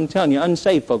 I'm telling you,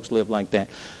 unsaved folks live like that.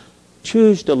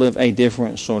 Choose to live a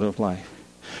different sort of life.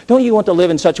 Don't you want to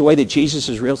live in such a way that Jesus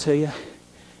is real to you?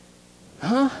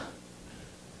 Huh?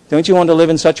 Don't you want to live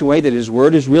in such a way that His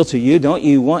Word is real to you? Don't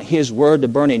you want His Word to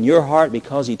burn in your heart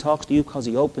because He talks to you, because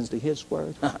He opens to His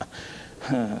Word?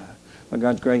 By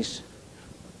God's grace,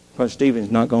 Brother Stephen's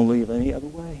not going to live any other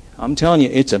way. I'm telling you,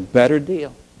 it's a better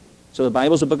deal. So the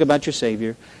Bible's a book about your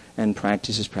Savior, and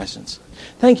practice His presence.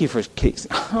 Thank you for...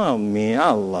 Oh, man,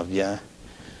 I love you.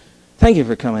 Thank you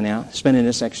for coming out, spending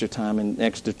this extra time in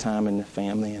the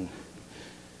family. And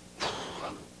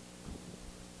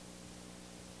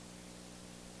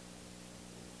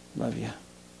love you.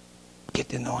 Get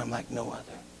to know Him like no other.